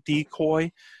side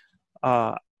decoy.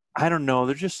 I don't know.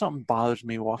 There's just something bothers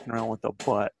me walking around with a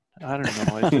butt. I don't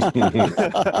know.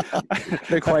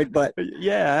 Big white butt.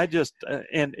 Yeah,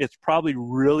 and it's probably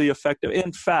really effective.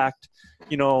 In fact,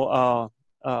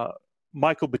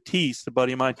 Michael Batiste, a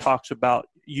buddy of mine, talks about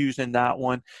using that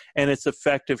one, and it's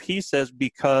effective, he says,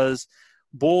 because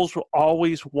bulls will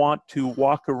always want to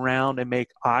walk around and make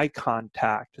eye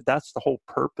contact. That's the whole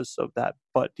purpose of that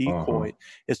butt decoy,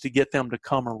 is to get them to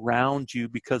come around you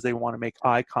because they want to make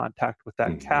eye contact with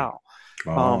that cow.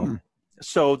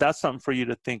 So that's something for you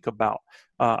to think about.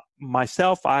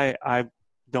 Myself, I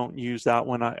don't use that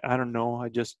one. I don't know. I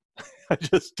just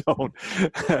don't.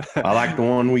 I like the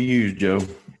one we use, Joe.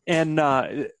 And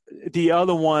the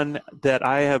other one that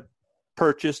I have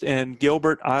purchased, and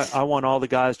Gilbert, I want all the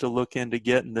guys to look into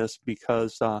getting this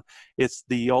because it's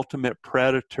the Ultimate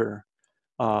Predator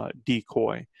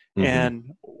decoy. Mm-hmm.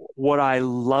 And what I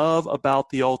love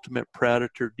about the Ultimate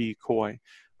Predator decoy,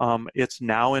 it's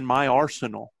now in my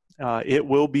arsenal. It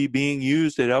will be being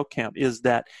used at elk camp, is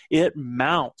that it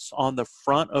mounts on the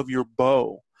front of your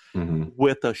bow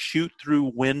with a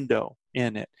shoot-through window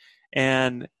in it.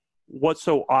 And what's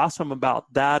so awesome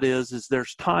about that is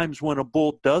there's times when a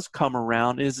bull does come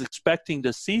around, is expecting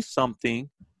to see something,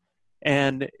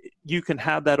 and you can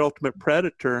have that Ultimate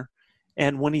Predator,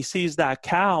 and when he sees that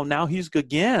cow, now he's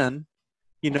again,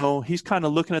 he's kind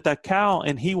of looking at that cow,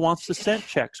 and he wants the scent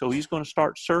check, so he's going to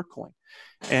start circling.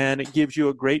 And it gives you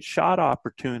a great shot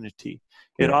opportunity.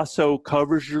 It also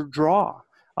covers your draw.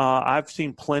 I've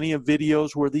seen plenty of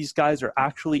videos where these guys are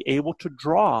actually able to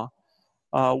draw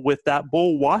with that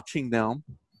bull watching them,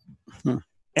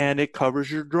 and it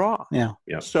covers your draw. Yeah.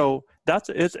 So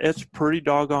it's pretty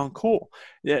doggone cool.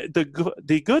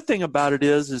 The good thing about it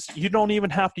is you don't even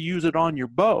have to use it on your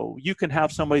bow. You can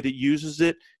have somebody that uses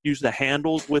it, use the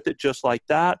handles with it just like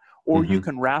that, or you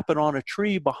can wrap it on a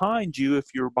tree behind you if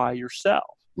you're by yourself.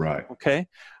 Right. Okay.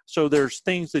 So there's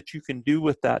things that you can do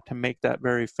with that to make that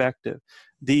very effective.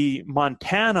 The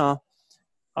Montana,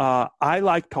 I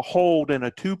like to hold in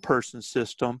a 2-person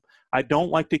system. I don't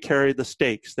like to carry the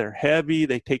stakes. They're heavy.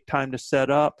 They take time to set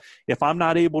up. If I'm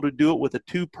not able to do it with a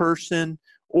 2-person,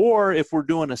 or if we're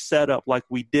doing a setup like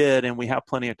we did and we have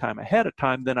plenty of time ahead of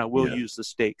time, then I will use the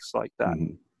stakes like that.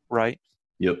 Right?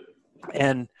 Yep.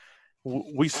 And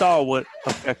we saw what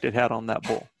effect it had on that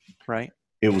bull, right?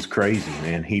 It was crazy,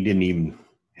 man. He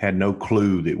had no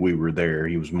clue that we were there.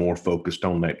 He was more focused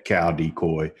on that cow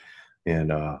decoy.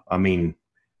 And,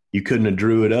 you couldn't have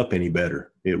drew it up any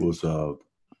better. It was,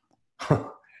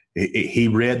 he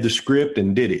read the script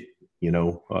and did it,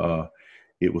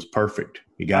 it was perfect.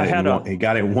 He got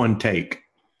it in one take.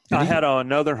 I had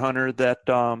another hunter that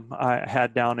I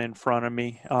had down in front of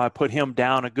me. I put him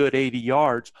down a good 80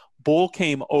 yards. Bull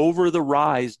came over the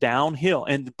rise downhill,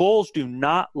 and bulls do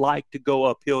not like to go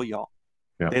uphill, y'all.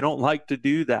 Yeah. They don't like to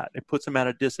do that. It puts them at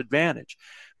a disadvantage.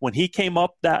 When he came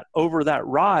up over that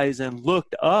rise and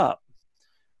looked up,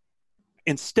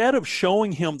 instead of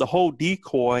showing him the whole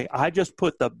decoy, I just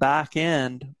put the back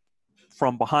end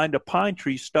from behind a pine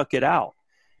tree, stuck it out.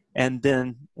 And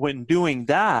then when doing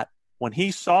that, when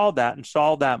he saw that and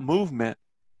saw that movement,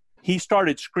 he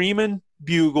started screaming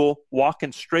bugle,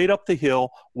 walking straight up the hill,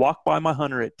 walked by my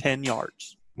hunter at 10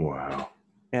 yards. Wow.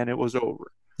 And it was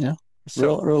over. Yeah.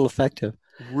 Real effective.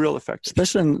 Real effective.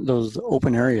 Especially in those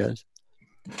open areas.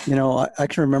 I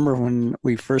can remember when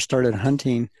we first started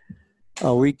hunting,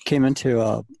 we came into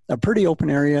a pretty open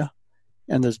area,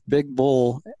 and this big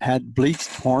bull had bleached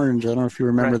horns. I don't know if you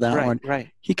remember that one. Right.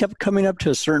 He kept coming up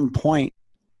to a certain point,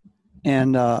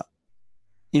 and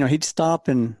he'd stop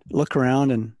and look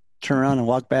around and turn around and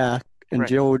walk back, and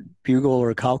Joe would bugle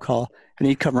or cow call, and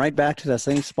he'd come right back to that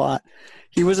same spot.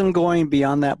 He wasn't going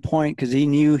beyond that point because he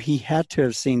knew he had to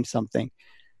have seen something.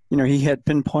 He had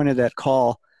pinpointed that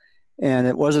call, and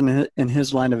it wasn't in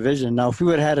his line of vision. Now, if we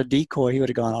would have had a decoy, he would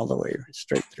have gone all the way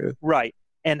straight through. Right.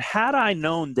 And had I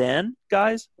known then,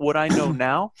 guys, what I know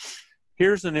now,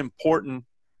 here's an important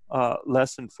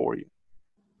lesson for you.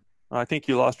 I think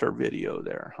you lost our video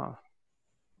there, huh?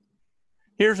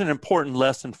 Here's an important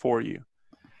lesson for you.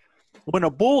 When a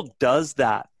bull does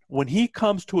that, when he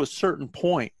comes to a certain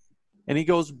point and he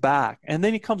goes back, and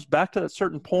then he comes back to that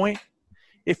certain point,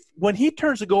 when he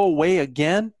turns to go away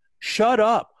again, shut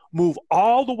up. Move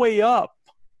all the way up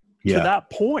to that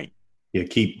point. Yeah,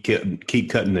 keep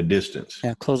cutting the distance.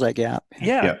 Yeah, close that gap.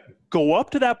 Yeah. Go up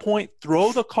to that point,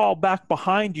 throw the call back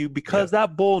behind you, because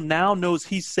that bull now knows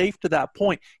he's safe to that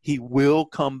point. He will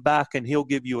come back and he'll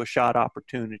give you a shot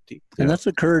opportunity. And that's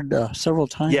occurred several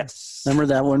times. Yes. Remember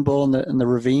that one bull in the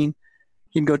ravine?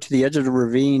 He'd go to the edge of the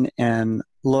ravine and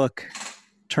look,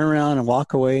 turn around and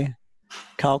walk away.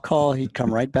 Cow call, he'd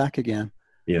come right back again.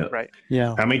 Yeah. Right.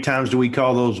 Yeah. How many times do we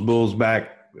call those bulls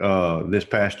back this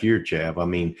past year, Chav? I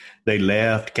mean, they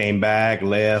left, came back.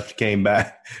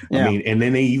 Yeah. I mean, and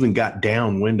then they even got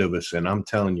downwind of us. And I'm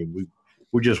telling you,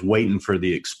 we're just waiting for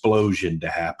the explosion to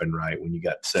happen, right? When you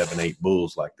got 7, 8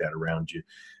 bulls like that around you.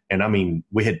 And I mean,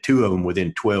 we had 2 of them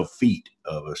within 12 feet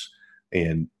of us.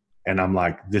 And I'm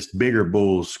like, this bigger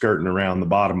bull's skirting around the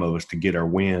bottom of us to get our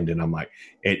wind. And I'm like,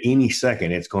 at any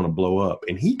second, it's going to blow up.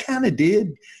 And he kind of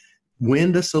did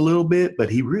wind us a little bit, but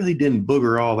he really didn't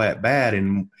booger all that bad.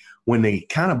 And when they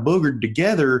kind of boogered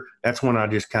together, that's when I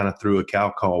just kind of threw a cow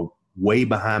call way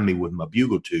behind me with my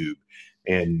bugle tube.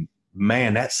 And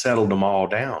man, that settled them all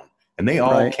down. And they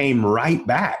all came right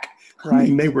back. Right. I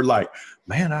mean, they were like,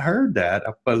 man, I heard that,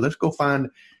 but let's go find,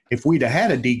 if we'd have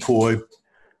had a decoy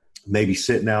maybe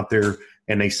sitting out there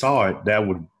and they saw it, that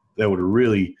would have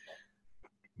really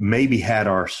maybe had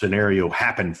our scenario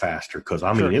happen faster. Because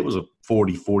I mean, it was a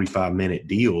 40-45 minute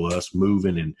deal, us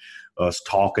moving and us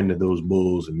talking to those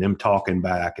bulls and them talking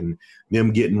back and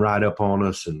them getting right up on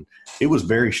us. And it was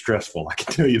very stressful. I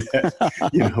can tell you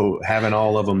that, having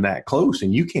all of them that close,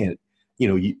 and you can't,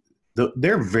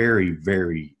 they're very,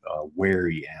 very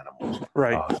wary animals,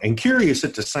 right? And curious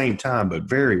at the same time, but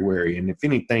very wary. And if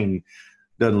anything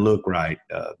doesn't look right,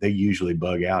 they usually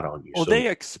bug out on you. Well, they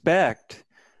expect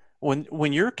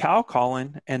when you're cow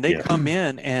calling and they come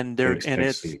in and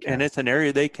it's an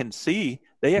area they can see,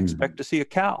 they expect to see a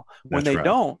cow. When they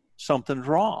don't, something's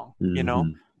wrong,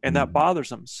 and that bothers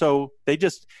them. So they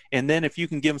just, and then if you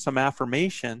can give them some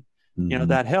affirmation,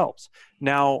 that helps.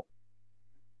 Now,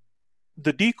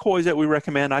 the decoys that we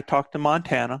recommend, I talked to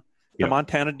Montana. The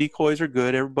Montana decoys are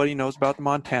good. Everybody knows about the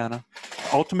Montana.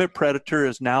 Ultimate Predator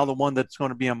is now the one that's going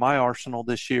to be in my arsenal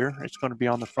this year. It's going to be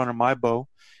on the front of my bow.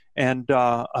 And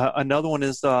another one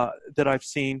is that I've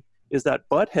seen is that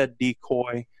butthead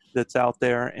decoy that's out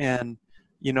there. And,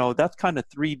 that's kind of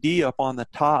 3D up on the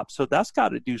top. So that's got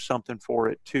to do something for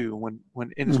it too.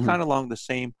 And it's kind of along the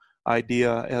same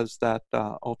idea as that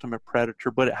Ultimate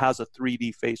Predator, but it has a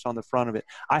 3D face on the front of it.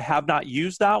 I have not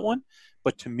used that one,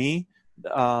 but to me,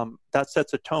 that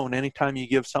sets a tone anytime you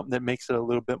give something that makes it a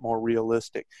little bit more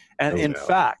realistic. And in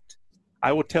fact,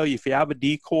 I will tell you, if you have a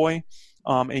decoy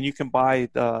and you can buy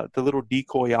the little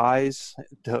decoy eyes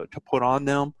to put on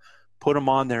them, put them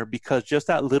on there, because just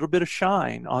that little bit of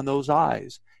shine on those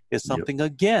eyes is something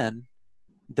again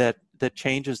that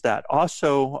changes that.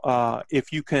 Also,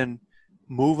 if you can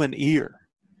move an ear,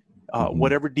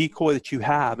 whatever decoy that you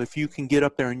have, if you can get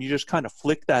up there and you just kind of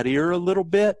flick that ear a little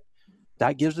bit,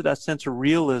 that gives it that sense of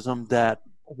realism that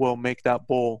will make that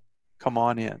bull come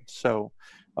on in. So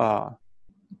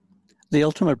the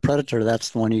Ultimate Predator,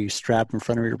 that's the one you strap in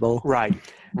front of your bow. Right.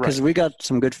 Because we got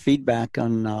some good feedback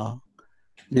on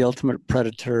the Ultimate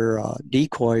Predator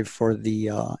decoy for the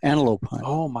antelope hunt.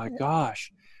 Oh my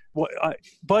gosh. Well,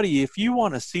 buddy, if you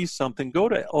want to see something, go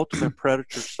to Ultimate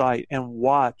Predator site and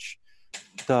watch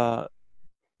the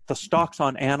stalks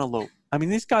on antelope. I mean,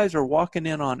 these guys are walking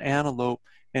in on antelope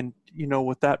and,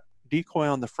 with that decoy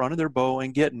on the front of their bow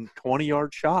and getting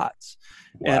 20-yard shots.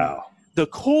 Wow. And the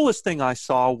coolest thing I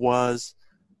saw was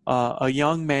a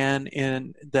young man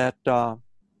that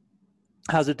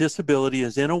has a disability,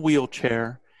 is in a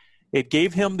wheelchair. It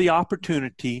gave him the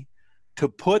opportunity to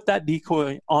put that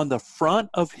decoy on the front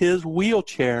of his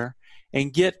wheelchair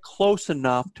and get close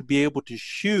enough to be able to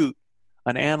shoot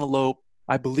an antelope,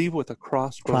 I believe, with a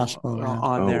crossbow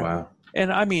on there. Wow.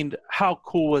 And I mean, how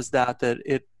cool was that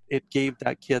it gave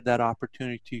that kid that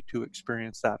opportunity to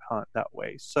experience that hunt that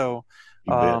way. So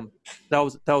that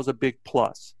was a big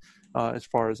plus as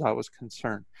far as I was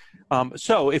concerned.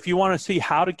 So if you want to see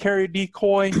how to carry a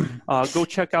decoy, go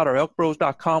check out our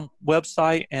elkbros.com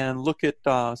website and look at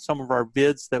some of our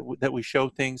vids that we show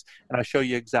things, and I show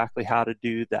you exactly how to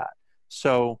do that.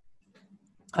 So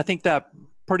I think that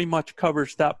pretty much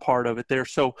covers that part of it there.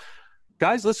 So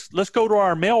guys, let's go to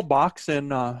our mailbox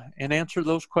and answer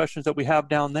those questions that we have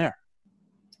down there.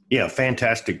 Yeah,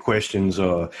 fantastic questions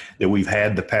that we've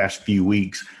had the past few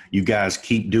weeks. You guys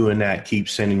keep doing that. Keep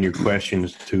sending your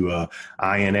questions to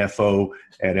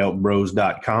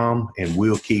info@elkbros.com, and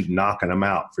we'll keep knocking them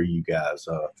out for you guys.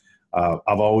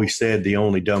 I've always said the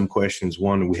only dumb question is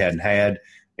one we hadn't had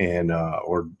and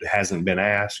or hasn't been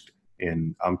asked.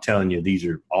 And I'm telling you, these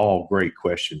are all great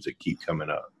questions that keep coming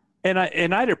up. And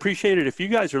I'd appreciate it if you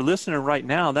guys are listening right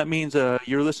now. That means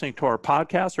you're listening to our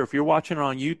podcast, or if you're watching it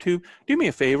on YouTube, do me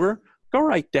a favor, go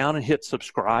right down and hit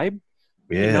subscribe.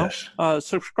 Yes.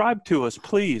 Subscribe to us,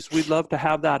 please. We'd love to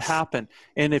have that happen.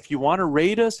 And if you want to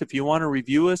rate us, if you want to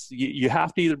review us, you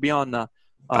have to either be on the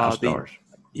 5 stars.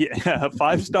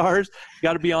 5 stars. You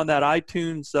got to be on that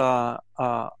iTunes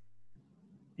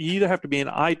you either have to be in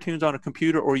iTunes on a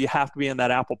computer or you have to be in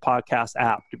that Apple Podcast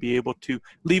app to be able to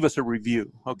leave us a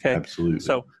review. Okay. Absolutely.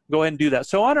 So go ahead and do that.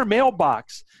 So on our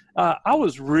mailbox, I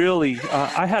was really,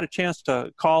 I had a chance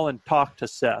to call and talk to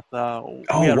Seth. We had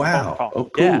a phone call. Oh,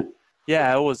 cool.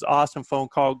 Yeah, it was an awesome phone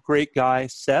call. Great guy,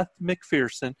 Seth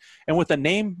McPherson. And with the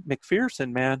name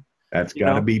McPherson, man. That's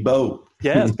got to be Bo.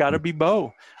 Yeah, it's got to be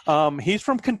Bo. He's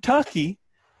from Kentucky,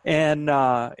 and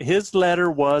his letter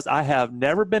was, I have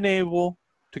never been able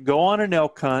to go on an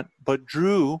elk hunt, but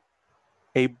drew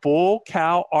a bull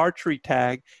cow archery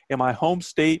tag in my home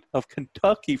state of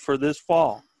Kentucky for this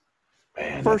fall.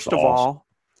 Man, First of awesome. all,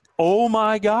 oh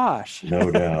my gosh.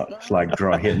 No doubt. It's like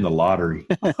hitting the lottery.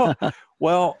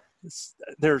 Well,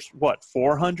 there's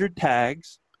 400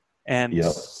 tags and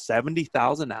Yep.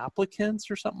 70,000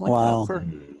 applicants or something like Wow.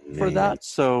 that for that.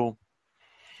 So,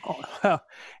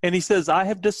 and he says, I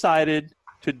have decided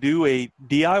to do a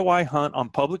DIY hunt on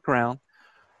public ground.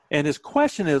 And his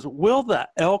question is, will the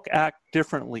elk act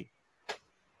differently?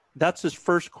 That's his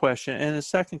first question. And his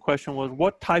second question was,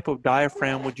 what type of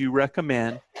diaphragm would you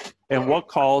recommend and what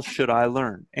calls should I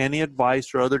learn? Any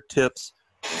advice or other tips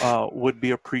would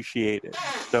be appreciated.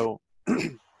 So,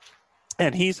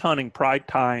 and he's hunting prime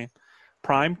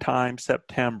time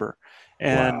September.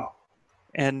 And, Wow.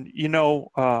 and you know,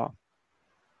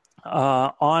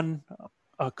 on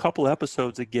a couple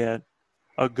episodes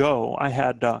ago, I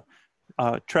had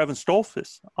Trevin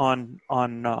Stolfus on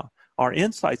our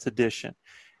Insights edition.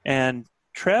 And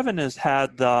Trevin has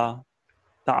had the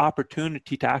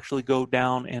opportunity to actually go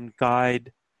down and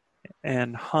guide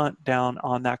and hunt down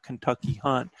on that Kentucky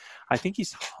hunt. I think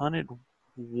he's hunted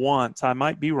once. I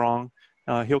might be wrong.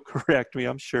 He'll correct me,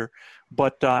 I'm sure.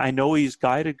 But I know he's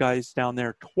guided guys down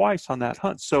there twice on that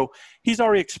hunt. So he's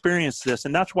already experienced this,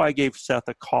 and that's why I gave Seth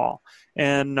a call.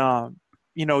 And,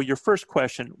 your first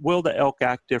question, will the elk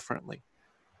act differently?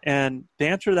 And the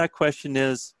answer to that question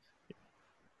is,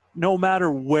 no matter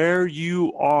where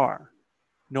you are,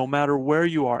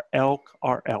 elk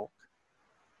are elk.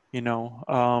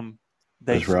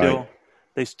 They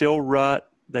still rut,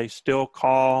 they still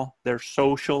call. They're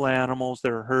social animals.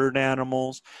 They're herd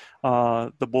animals.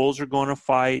 The bulls are going to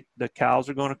fight. The cows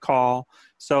are going to call.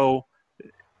 So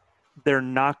they're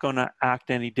not going to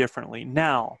act any differently.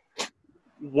 Now,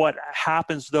 what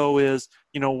happens though is,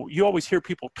 you always hear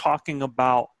people talking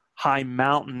about high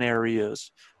mountain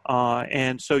areas.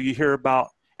 And so you hear about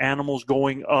animals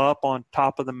going up on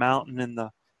top of the mountain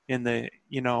in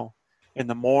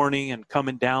the morning and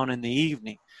coming down in the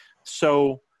evening.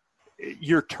 So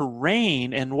your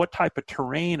terrain and what type of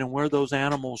terrain and where those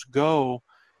animals go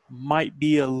might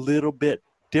be a little bit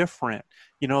different.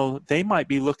 They might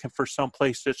be looking for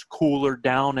someplace that's cooler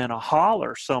down in a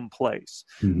holler someplace.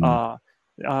 Mm-hmm.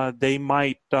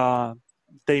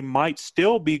 They might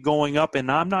still be going up,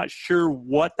 and I'm not sure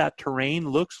what that terrain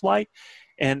looks like.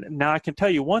 And now I can tell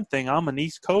you one thing, I'm an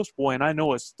East Coast boy, and I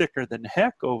know it's thicker than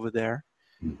heck over there.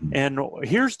 Mm-hmm. And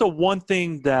here's the one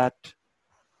thing that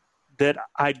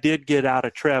I did get out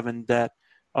of Trevin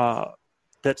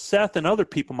that Seth and other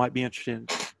people might be interested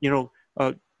in.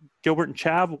 Gilbert and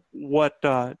Chav, what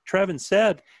Trevin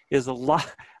said is a lot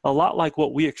like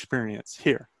what we experience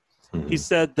here. Mm-hmm. He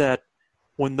said that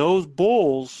when those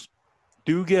bulls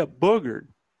do get boogered,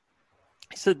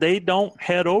 he said they don't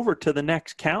head over to the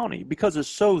next county because it's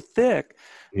so thick.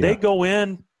 Yeah. They go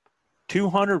in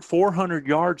 200, 400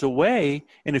 yards away,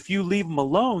 and if you leave them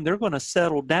alone, they're going to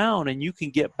settle down and you can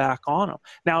get back on them.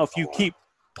 Now, if you keep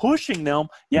pushing them,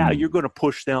 you're going to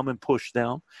push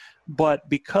them. But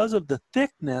because of the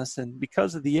thickness and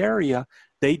because of the area,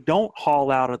 they don't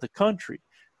haul out of the country.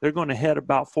 They're going to head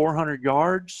about 400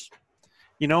 yards,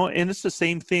 and it's the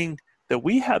same thing that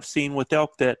we have seen with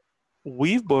elk that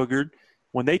we've boogered.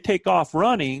 When they take off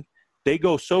running, they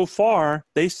go so far,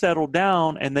 they settle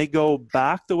down, and they go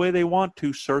back the way they want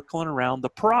to, circling around the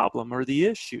problem or the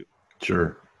issue.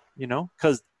 Sure.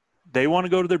 Because they want to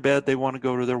go to their bed, they want to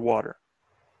go to their water.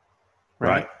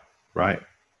 Right.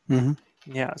 Mm-hmm.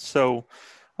 Yeah, so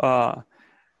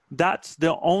that's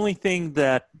the only thing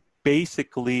that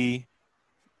basically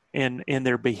in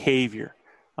their behavior,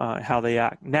 how they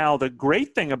act. Now, the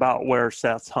great thing about where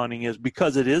Seth's hunting is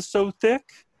because it is so thick,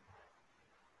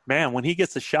 man, when he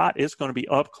gets a shot, it's going to be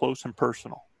up close and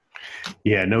personal.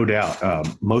 Yeah, no doubt.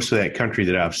 Most of that country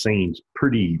that I've seen is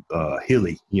pretty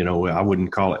hilly. I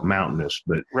wouldn't call it mountainous,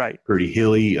 but pretty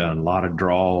hilly. A lot of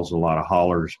draws, a lot of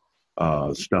hollers,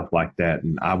 stuff like that.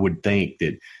 And I would think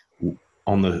that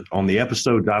on the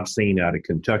episodes I've seen out of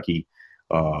Kentucky,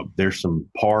 there's some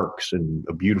parks and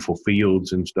beautiful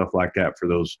fields and stuff like that for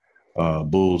those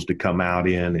bulls to come out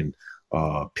in, and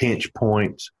pinch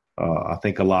points. I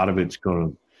think a lot of it's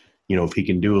going to if he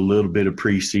can do a little bit of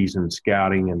preseason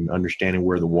scouting and understanding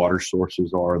where the water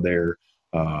sources are there.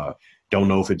 Don't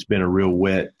know if it's been a real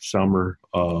wet summer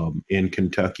in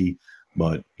Kentucky,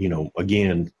 but,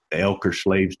 again, the elk are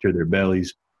slaves to their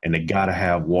bellies and they got to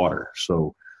have water.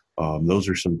 So those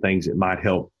are some things that might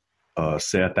help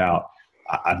Seth out.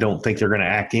 I don't think they're going to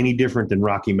act any different than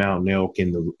Rocky Mountain elk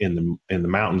in the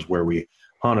mountains where we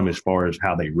hunt them as far as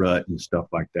how they rut and stuff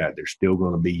like that. They're still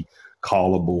going to be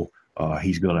callable.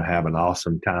 He's going to have an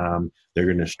awesome time. They're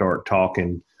going to start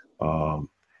talking.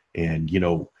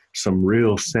 And, some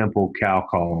real simple cow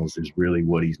calls is really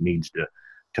what he needs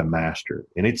to master.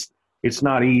 And it's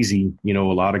not easy. A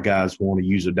lot of guys want to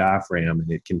use a diaphragm and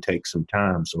it can take some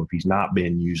time. So if he's not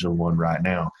been using one right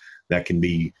now, that can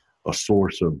be a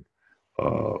source of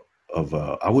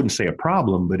I wouldn't say a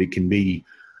problem, but it can be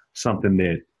something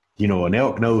that, an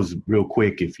elk knows real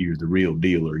quick if you're the real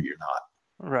deal or you're not.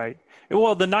 Right.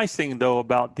 Well, the nice thing though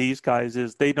about these guys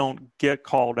is they don't get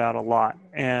called out a lot,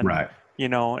 and right.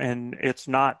 And it's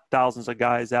not thousands of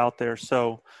guys out there,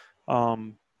 so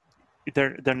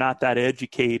they're not that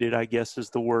educated, I guess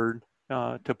is the word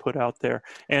to put out there.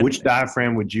 And which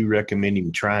diaphragm would you recommend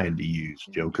him trying to use,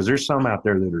 Joe? Because there's some out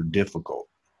there that are difficult.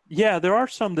 Yeah, there are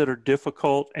some that are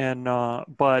difficult, and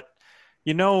but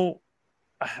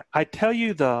I tell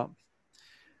you,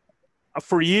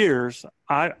 for years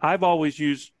I've always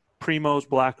used Primos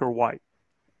black or white,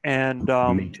 and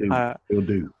me too. Will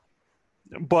do.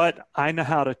 But I know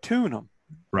how to tune them.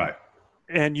 Right.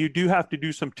 And you do have to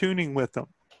do some tuning with them.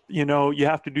 You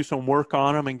have to do some work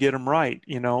on them and get them right.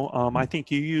 I think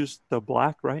you use the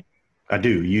black, right? I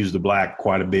do use the black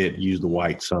quite a bit, use the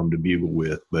white some to bugle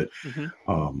with. But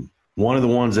one of the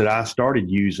ones that I started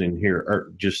using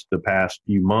here just the past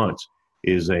few months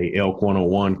is a Elk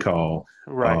 101 call.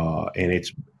 Right. And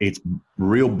it's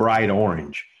real bright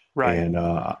orange. Right. And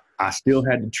I still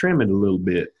had to trim it a little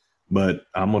bit. But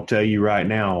I'm going to tell you right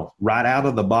now, right out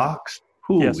of the box,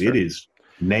 yes, it is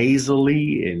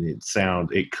nasally and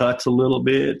it cuts a little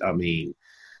bit. I mean,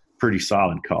 pretty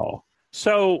solid call.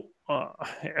 So,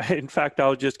 in fact, I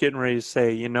was just getting ready to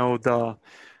say,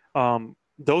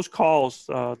 those calls,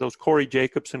 those Corey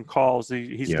Jacobson calls,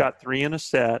 he's got 3 in a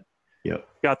set. Yep.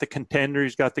 Got the contender,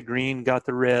 he's got the green, got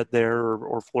the red there,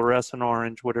 or fluorescent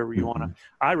orange, whatever you want to.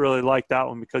 I really like that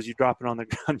one because you drop it on the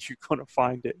ground, you're going to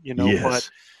find it, Yes. But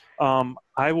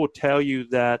I will tell you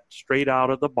that straight out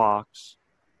of the box,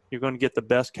 you're going to get the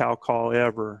best cow call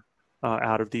ever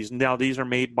out of these. Now, these are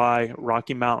made by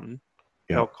Rocky Mountain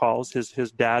Elk Calls.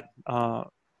 His dad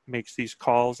makes these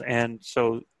calls, and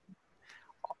so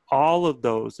all of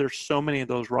those, there's so many of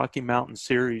those Rocky Mountain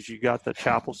series. You got the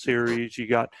Chapel series, you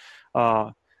got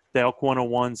the Elk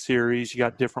 101 series, you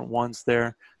got different ones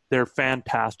there. They're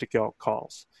fantastic elk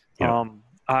calls. Yeah.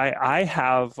 I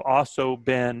have also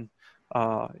been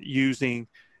using,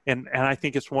 and I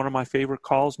think it's one of my favorite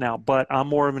calls now, but I'm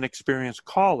more of an experienced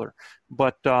caller.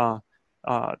 But the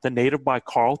Native by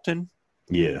Carlton,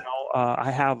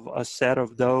 I have a set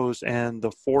of those, and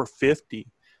the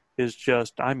 450 is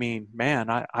just, I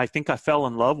think I fell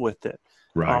in love with it.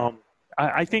 Right.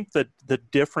 I think that the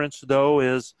difference, though,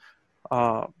 is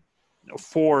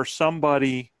for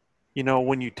somebody,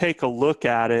 when you take a look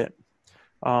at it,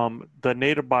 the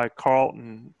Native by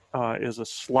Carlton is a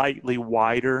slightly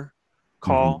wider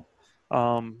call,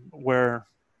 where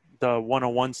the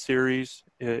 101 series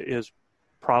is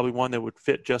probably one that would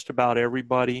fit just about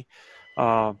everybody.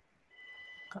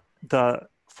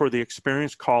 For the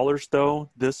experienced callers, though,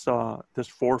 this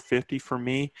 450 for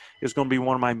me is going to be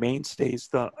one of my mainstays.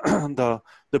 The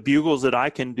bugles that I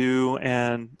can do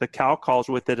and the cow calls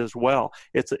with it as well.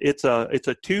 It's a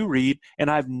 2-reed,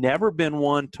 and I've never been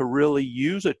one to really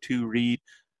use a 2-reed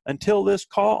until this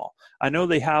call. I know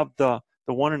they have the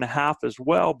 1.5 as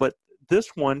well, but this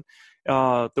one,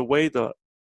 the way the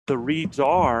reeds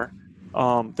are,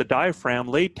 the diaphragm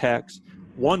latex,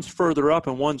 one's further up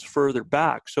and one's further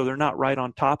back, so they're not right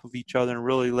on top of each other, and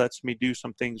really lets me do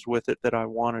some things with it that I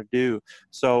want to do.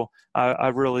 So I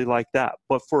really like that.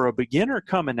 But for a beginner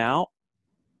coming out,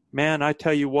 man, I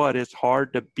tell you what, it's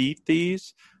hard to beat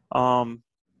these. And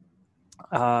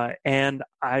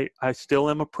I still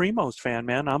am a Primos fan,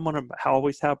 man. I'm gonna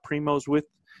always have Primos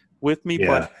with me,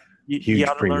 but you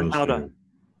got to learn how to.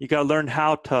 You got to learn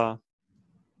how to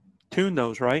tune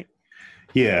those, right?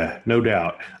 Yeah, no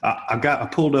doubt. I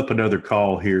pulled up another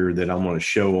call here that I'm going to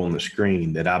show on the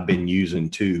screen that I've been using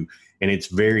too, and it's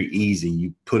very easy.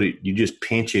 You just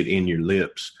pinch it in your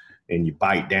lips and you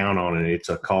bite down on it. It's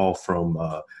a call from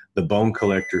the Bone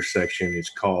Collector section.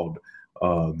 It's called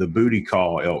the Booty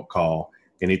Call Elk Call,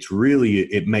 and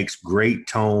it makes great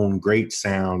tone, great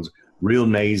sounds, real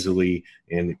nasally,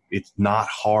 and it's not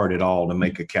hard at all to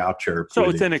make a cow chirp. So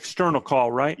it's an external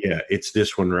call, right? Yeah, it's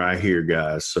this one right here,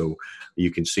 guys. So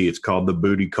you can see it's called the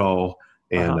booty call,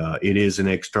 and it is an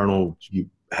external.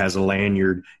 Has a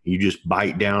lanyard. You just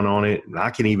bite down on it, and I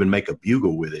can even make a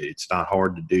bugle with it. It's not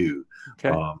hard to do.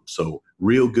 Okay. So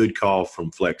real good call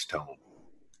from Flex Tone.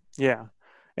 Yeah,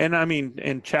 and I mean,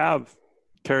 and Chav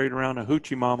carried around a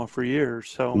hoochie mama for years.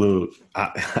 So look,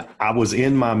 I was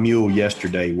in my mule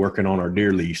yesterday working on our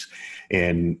deer lease,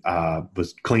 and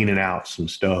was cleaning out some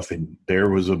stuff, and there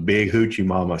was a big hoochie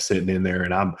mama sitting in there,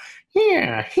 and I'm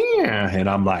and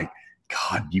I'm like,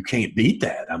 God, you can't beat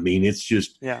that. I mean, it's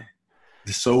just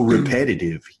so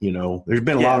repetitive. There's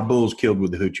been a lot of bulls killed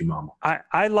with the hoochie mama.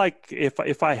 I like,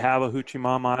 if I have a hoochie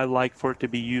mama, I like for it to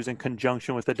be used in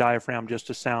conjunction with the diaphragm, just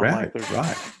to sound like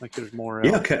there's more.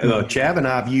 Chav and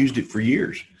I have used it for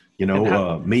years.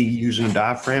 Me using the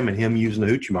diaphragm and him using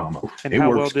the hoochie mama. And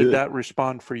how well did that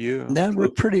respond for you? That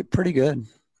worked pretty good.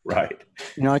 Right.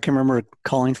 I can remember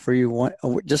calling for you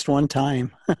just one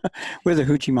time with a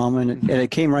hoochie mama, and it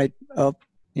came right up,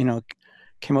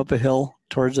 came up a hill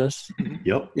towards us.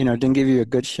 Yep. Didn't give you a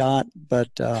good shot, but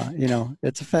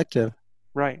it's effective.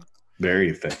 Right. Very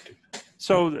effective.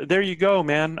 So there you go,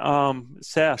 man.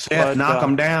 Seth, knock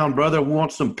them down, brother. We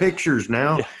want some pictures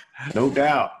now. Yeah. No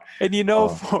doubt. And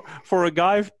for a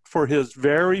guy, for his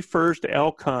very first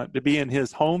elk hunt to be in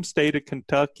his home state of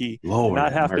Kentucky,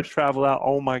 not have to travel out.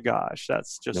 Oh my gosh,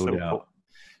 that's just so cool.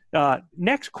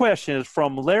 Next question is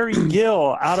from Larry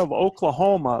Gill out of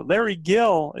Oklahoma. Larry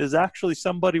Gill is actually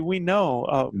somebody we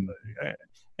know,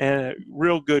 and a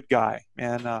real good guy.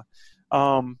 And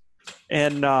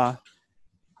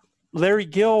Larry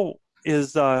Gill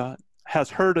has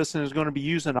heard us and is going to be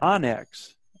using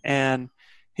Onyx. And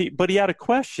but he had a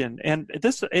question, and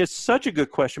this is such a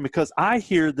good question because I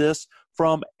hear this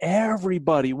from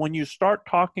everybody. When you start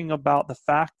talking about the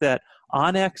fact that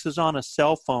Onyx is on a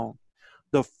cell phone,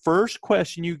 the first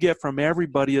question you get from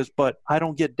everybody is, but I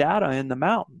don't get data in the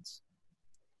mountains,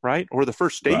 right? Or the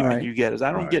first statement you get is,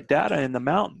 I don't get data in the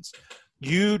mountains.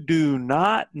 You do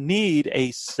not need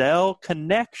a cell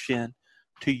connection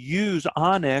to use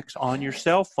Onyx on your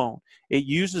cell phone. It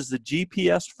uses the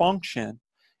GPS function,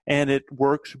 and it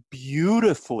works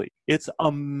beautifully. It's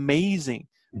amazing.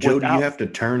 Joe, do you have to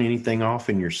turn anything off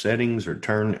in your settings or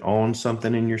turn on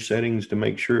something in your settings to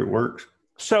make sure it works?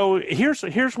 So here's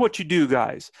what you do,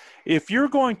 guys. If you're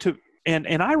going to,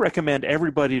 and I recommend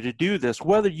everybody to do this,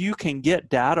 whether you can get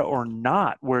data or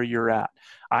not where you're at,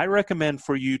 I recommend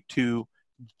for you to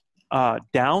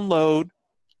download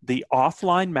the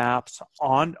offline maps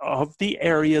of the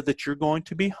area that you're going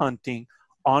to be hunting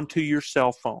onto your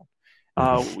cell phone.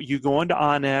 You go into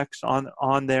Onyx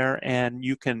on there, and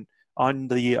you can, on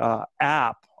the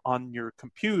app on your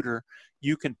computer,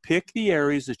 you can pick the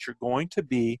areas that you're going to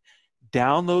be,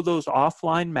 download those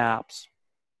offline maps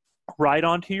right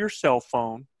onto your cell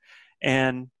phone,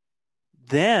 and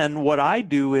then what I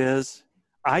do is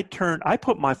I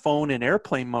put my phone in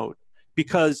airplane mode,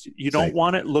 because you don't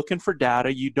want it looking for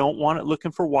data, you don't want it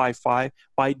looking for Wi-Fi.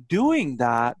 By doing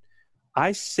that,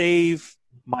 I save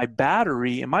my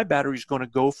battery, and my battery is going to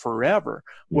go forever.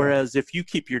 Whereas if you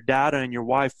keep your data and your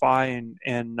Wi-Fi and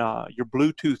your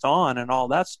Bluetooth on and all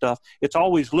that stuff, it's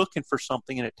always looking for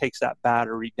something, and it takes that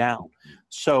battery down.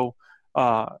 So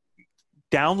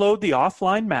download the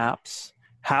offline maps,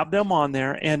 have them on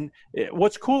there. And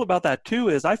what's cool about that too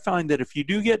is I find that if you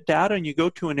do get data and you go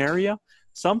to an area,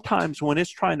 sometimes when it's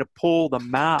trying to pull the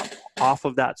map off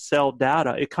of that cell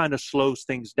data, it kind of slows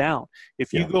things down.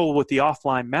 If you go with the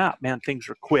offline map, man, things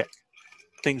are quick.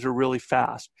 Things are really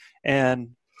fast.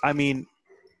 And I mean,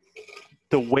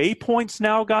 the waypoints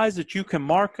now, guys, that you can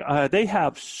mark, they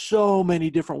have so many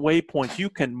different waypoints. You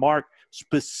can mark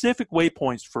specific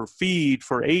waypoints for feed,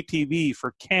 for ATV,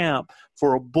 for camp,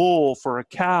 for a bull, for a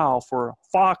cow, for a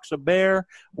fox, a bear,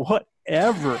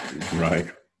 whatever.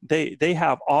 Right. They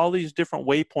have all these different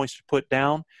waypoints to put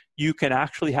down. You can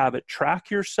actually have it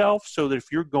track yourself, so that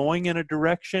if you're going in a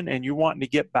direction and you're wanting to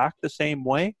get back the same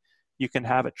way, you can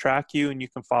have it track you, and you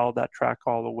can follow that track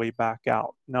all the way back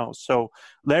out. So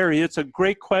Larry, it's a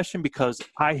great question, because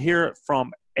I hear it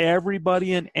from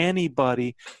everybody and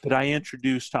anybody that I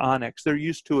introduce to Onyx. They're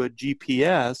used to a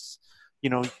GPS,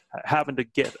 having to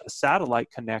get a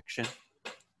satellite connection,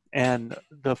 and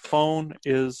the phone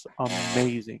is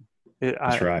amazing.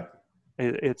 That's right.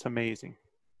 It's amazing.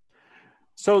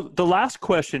 So the last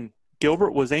question,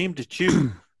 Gilbert, was aimed at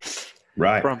you.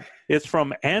 Right. It's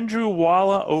from Andrew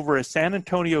Walla over at San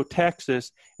Antonio,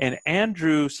 Texas. And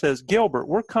Andrew says, Gilbert,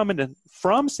 we're coming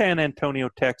from San Antonio,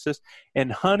 Texas,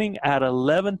 and hunting at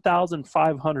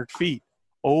 11,500 feet.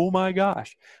 Oh my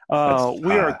gosh. We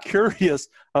are curious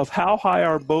of how high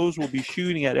our bows will be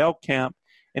shooting at elk camp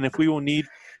and if we will need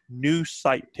new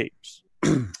sight tapes.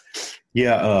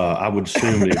 Yeah, I would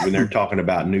assume that when they're talking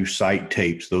about new sight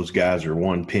tapes, those guys are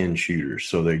one pin shooters,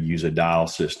 so they use a dial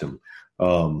system.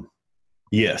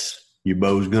 Yes, your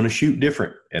bow's going to shoot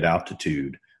different at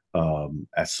altitude.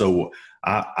 So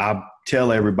I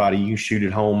tell everybody you shoot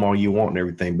at home all you want and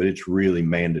everything, but it's really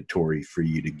mandatory for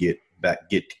you to get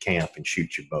to camp and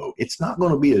shoot your bow. It's not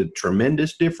going to be a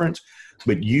tremendous difference,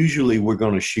 but usually we're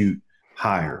going to shoot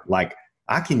higher. Like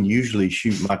I can usually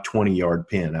shoot my 20-yard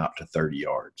pin out to 30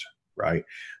 yards, right?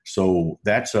 So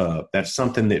that's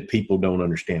something that people don't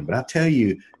understand. But I tell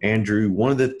you, Andrew,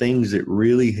 one of the things that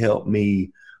really helped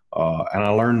me, and I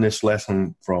learned this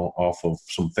lesson off of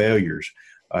some failures,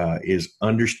 is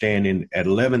understanding at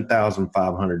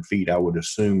 11,500 feet, I would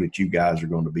assume that you guys are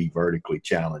going to be vertically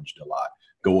challenged a lot,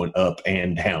 going up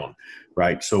and down,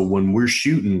 right? So when we're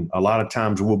shooting, a lot of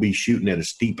times we'll be shooting at a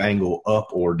steep angle up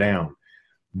or down.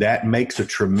 That makes a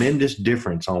tremendous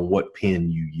difference on what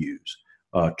pin you use.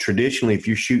 Traditionally, if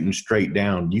you're shooting straight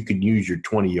down, you could use your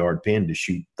 20-yard pin to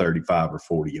shoot 35 or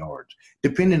 40 yards,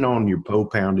 depending on your bow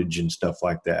poundage and stuff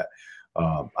like that.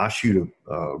 I shoot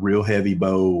a real heavy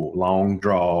bow, long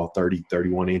draw, 30,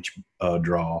 31-inch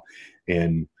draw,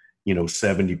 and,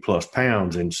 70 plus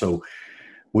pounds. And so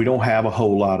we don't have a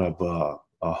whole lot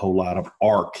of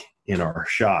arc in our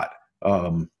shot.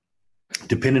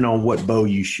 Depending on what bow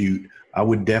you shoot, I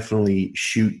would definitely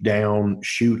shoot down,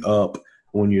 shoot up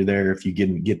when you're there if you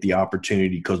get the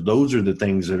opportunity, because those are the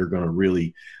things that are going to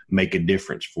really make a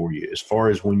difference for you. As far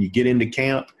as when you get into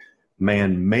camp,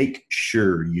 man, make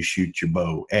sure you shoot your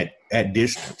bow at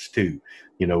distance too.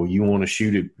 You want to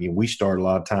shoot it. We start a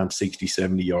lot of times 60,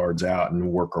 70 yards out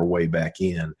and work our way back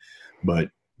in, but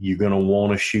you're going to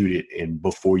want to shoot it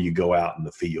before you go out in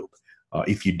the field.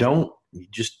 If you don't, you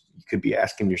could be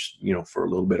asking for a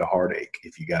little bit of heartache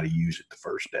if you got to use it the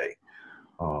first day.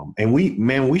 And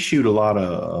we shoot a lot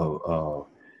of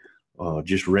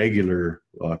just regular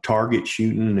target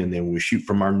shooting, and then we shoot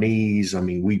from our knees. I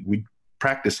mean, we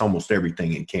practice almost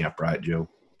everything in camp, right, Joe?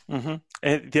 Mm-hmm.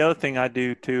 And the other thing I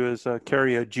do too is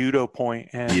carry a judo point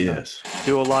and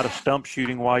do a lot of stump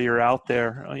shooting while you're out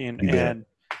there, and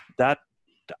that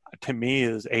to me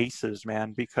is aces,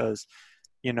 man, because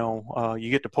you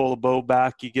get to pull the bow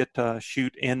back, you get to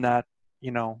shoot in that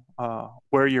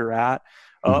where you're at,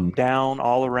 up, down,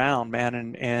 all around,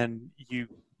 man, and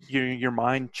your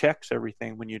mind checks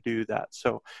everything when you do that.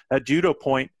 So that judo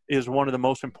point is one of the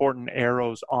most important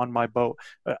arrows on my bow.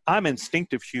 I'm an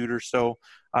instinctive shooter, so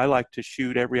I like to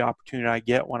shoot every opportunity I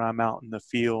get when I'm out in the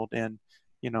field, and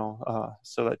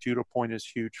so that judo point is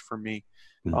huge for me.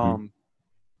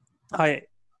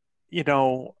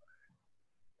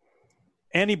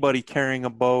 Anybody carrying a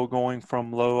bow going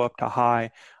from low up to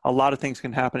high, a lot of things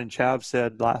can happen. And Chav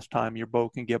said last time, your bow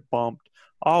can get bumped.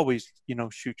 Always,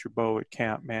 shoot your bow at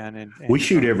camp, man. And we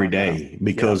shoot every day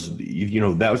because,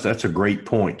 that's a great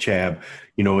point, Chav.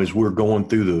 As we're going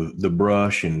through the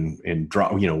brush and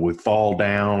drop, we fall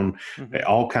down,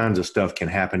 all kinds of stuff can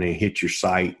happen and hit your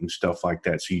sight and stuff like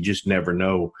that. So you just never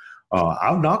know.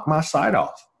 I'll knock my sight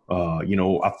off.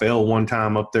 I fell one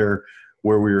time up there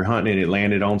where we were hunting, and it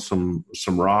landed on some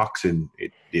rocks, and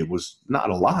it was not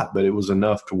a lot, but it was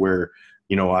enough to where,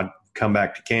 I'd come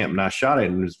back to camp and I shot it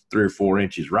and it was 3 or 4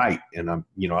 inches right. And I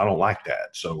don't like that.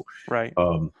 So right.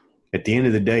 At the end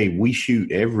of the day, we shoot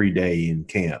every day in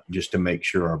camp just to make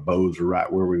sure our bows are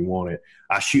right where we want it.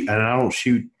 I don't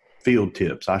shoot field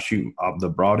tips. I shoot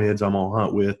the broadheads I'm going to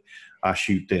hunt with. I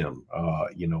shoot them.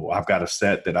 I've got a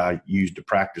set that I use to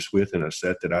practice with and a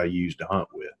set that I use to hunt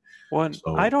with. Well,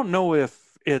 so, I don't know if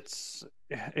it's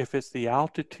the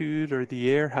altitude or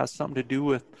the air has something to do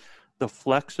with the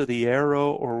flex of the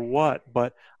arrow or what,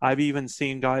 but I've even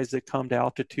seen guys that come to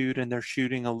altitude and they're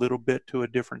shooting a little bit to a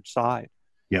different side.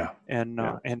 Yeah. And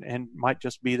might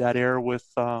just be that air with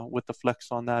the flex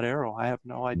on that arrow. I have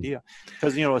no idea,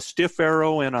 because a stiff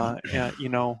arrow and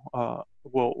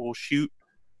will shoot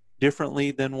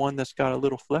differently than one that's got a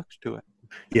little flex to it.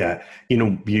 Yeah,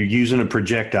 you're using a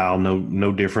projectile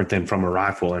no different than from a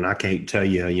rifle, and I can't tell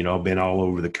you, I've been all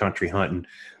over the country hunting.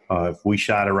 If we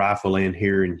shot a rifle in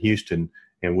here in Houston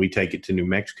and we take it to New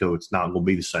Mexico, it's not going to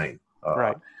be the same.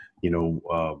 Right.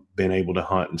 Been able to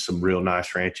hunt in some real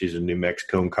nice ranches in New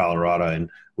Mexico and Colorado, and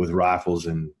with rifles,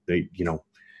 and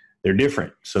they're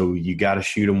different. So you got to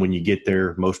shoot them when you get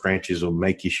there. Most ranches will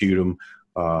make you shoot them,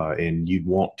 and you'd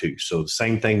want to. So the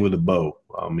same thing with a bow.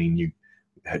 I mean,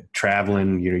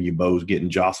 traveling, your bow's getting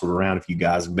jostled around. If you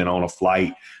guys have been on a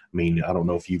flight, I mean, I don't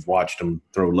know if you've watched them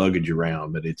throw luggage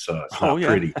around, but it's not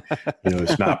pretty.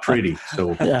 It's not pretty.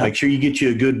 So make sure you get you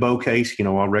a good bow case.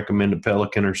 I'll recommend a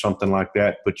Pelican or something like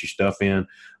that. Put your stuff in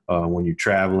when you're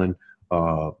traveling,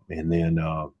 and then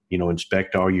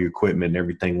inspect all your equipment and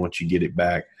everything once you get it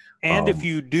back. And if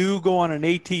you do go on an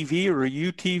ATV or a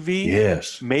UTV,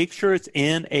 yes, make sure it's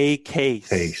in a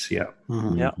case. Yeah.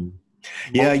 Mm-hmm. Yeah.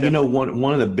 Yeah,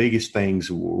 one of the biggest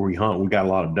things where we hunt, we got a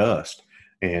lot of dust.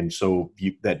 And so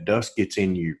that dust gets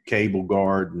in your cable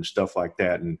guard and stuff like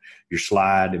that, and your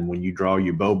slide. And when you draw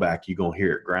your bow back, you're going to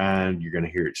hear it grind. You're going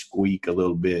to hear it squeak a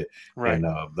little bit. Right. And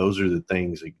those are the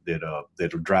things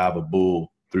that'll drive a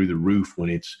bull through the roof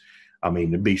when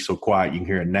it'd be so quiet you can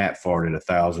hear a gnat fart at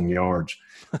 1,000 yards.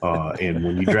 And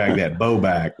when you drag that bow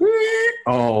back,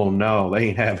 oh no, they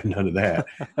ain't having none of that.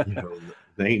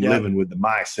 They ain't living with the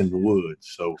mice in the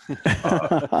woods. So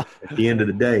at the end of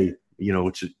the day,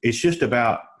 it's just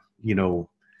about,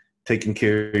 taking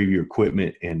care of your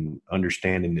equipment and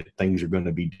understanding that things are going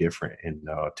to be different, and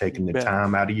taking the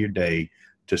time out of your day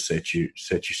to set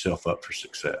yourself up for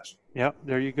success. Yep.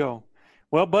 There you go.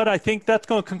 Well, Bud, I think that's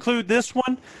going to conclude this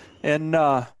one. And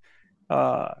I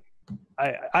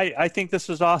think this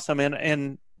is awesome.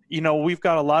 And we've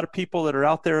got a lot of people that are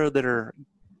out there that are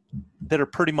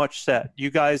pretty much set. You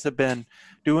guys have been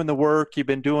doing the work. You've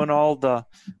been doing all the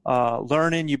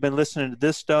learning. You've been listening to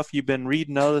this stuff. You've been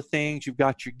reading other things. You've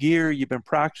got your gear. You've been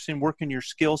practicing, working your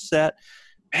skill set.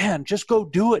 Man, just go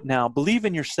do it now. Believe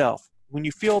in yourself. When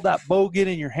you feel that bow get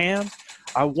in your hands,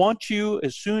 I want you,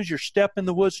 as soon as you step in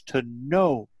the woods, to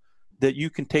know that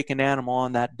you can take an animal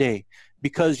on that day,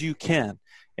 because you can.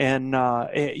 And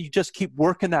you just keep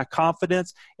working that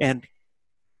confidence. And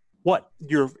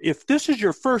if this is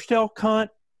your first elk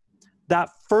hunt, that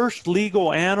first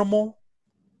legal animal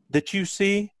that you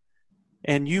see,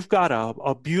 and you've got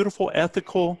a beautiful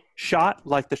ethical shot,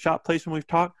 like the shot placement we've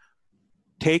talked,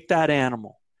 take that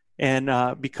animal.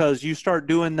 And because you start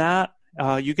doing that,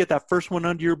 you get that first one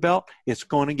under your belt, it's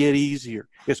going to get easier.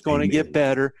 It's going to get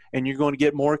better, and you're going to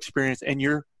get more experience, and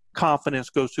your confidence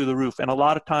goes through the roof. And a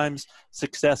lot of times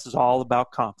success is all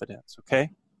about confidence. Okay.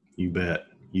 You bet.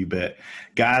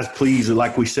 Guys, please,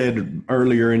 like we said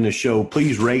earlier in the show,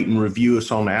 please rate and review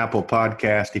us on the Apple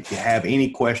Podcast. If you have any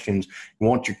questions, you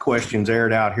want your questions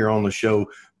aired out here on the show,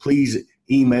 please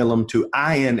email them to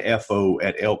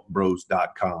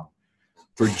info@elkbros.com.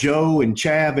 For Joe and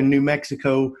Chav in New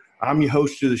Mexico, I'm your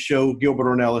host of the show, Gilbert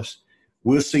Ornelas.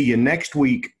 We'll see you next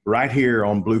week right here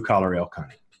on Blue Collar Elk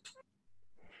Hunting.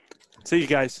 See you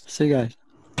guys.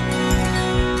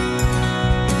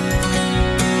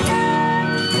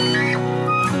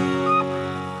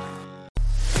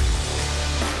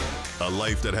 A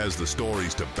life that has the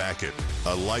stories to back it.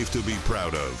 A life to be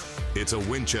proud of. It's a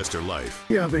Winchester life.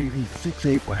 Yeah, baby.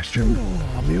 6'8" Western.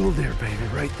 Oh, mule deer, baby,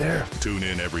 right there. Tune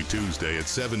in every Tuesday at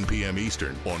 7 p.m.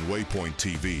 Eastern on Waypoint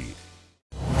TV.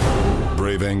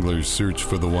 Brave anglers search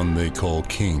for the one they call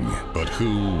king, but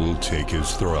who will take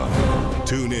his throne?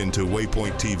 Tune in to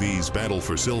Waypoint TV's Battle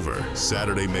for Silver,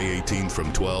 Saturday, May 18th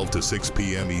from 12 to 6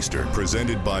 p.m. Eastern.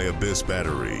 Presented by Abyss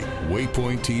Battery.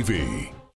 Waypoint TV.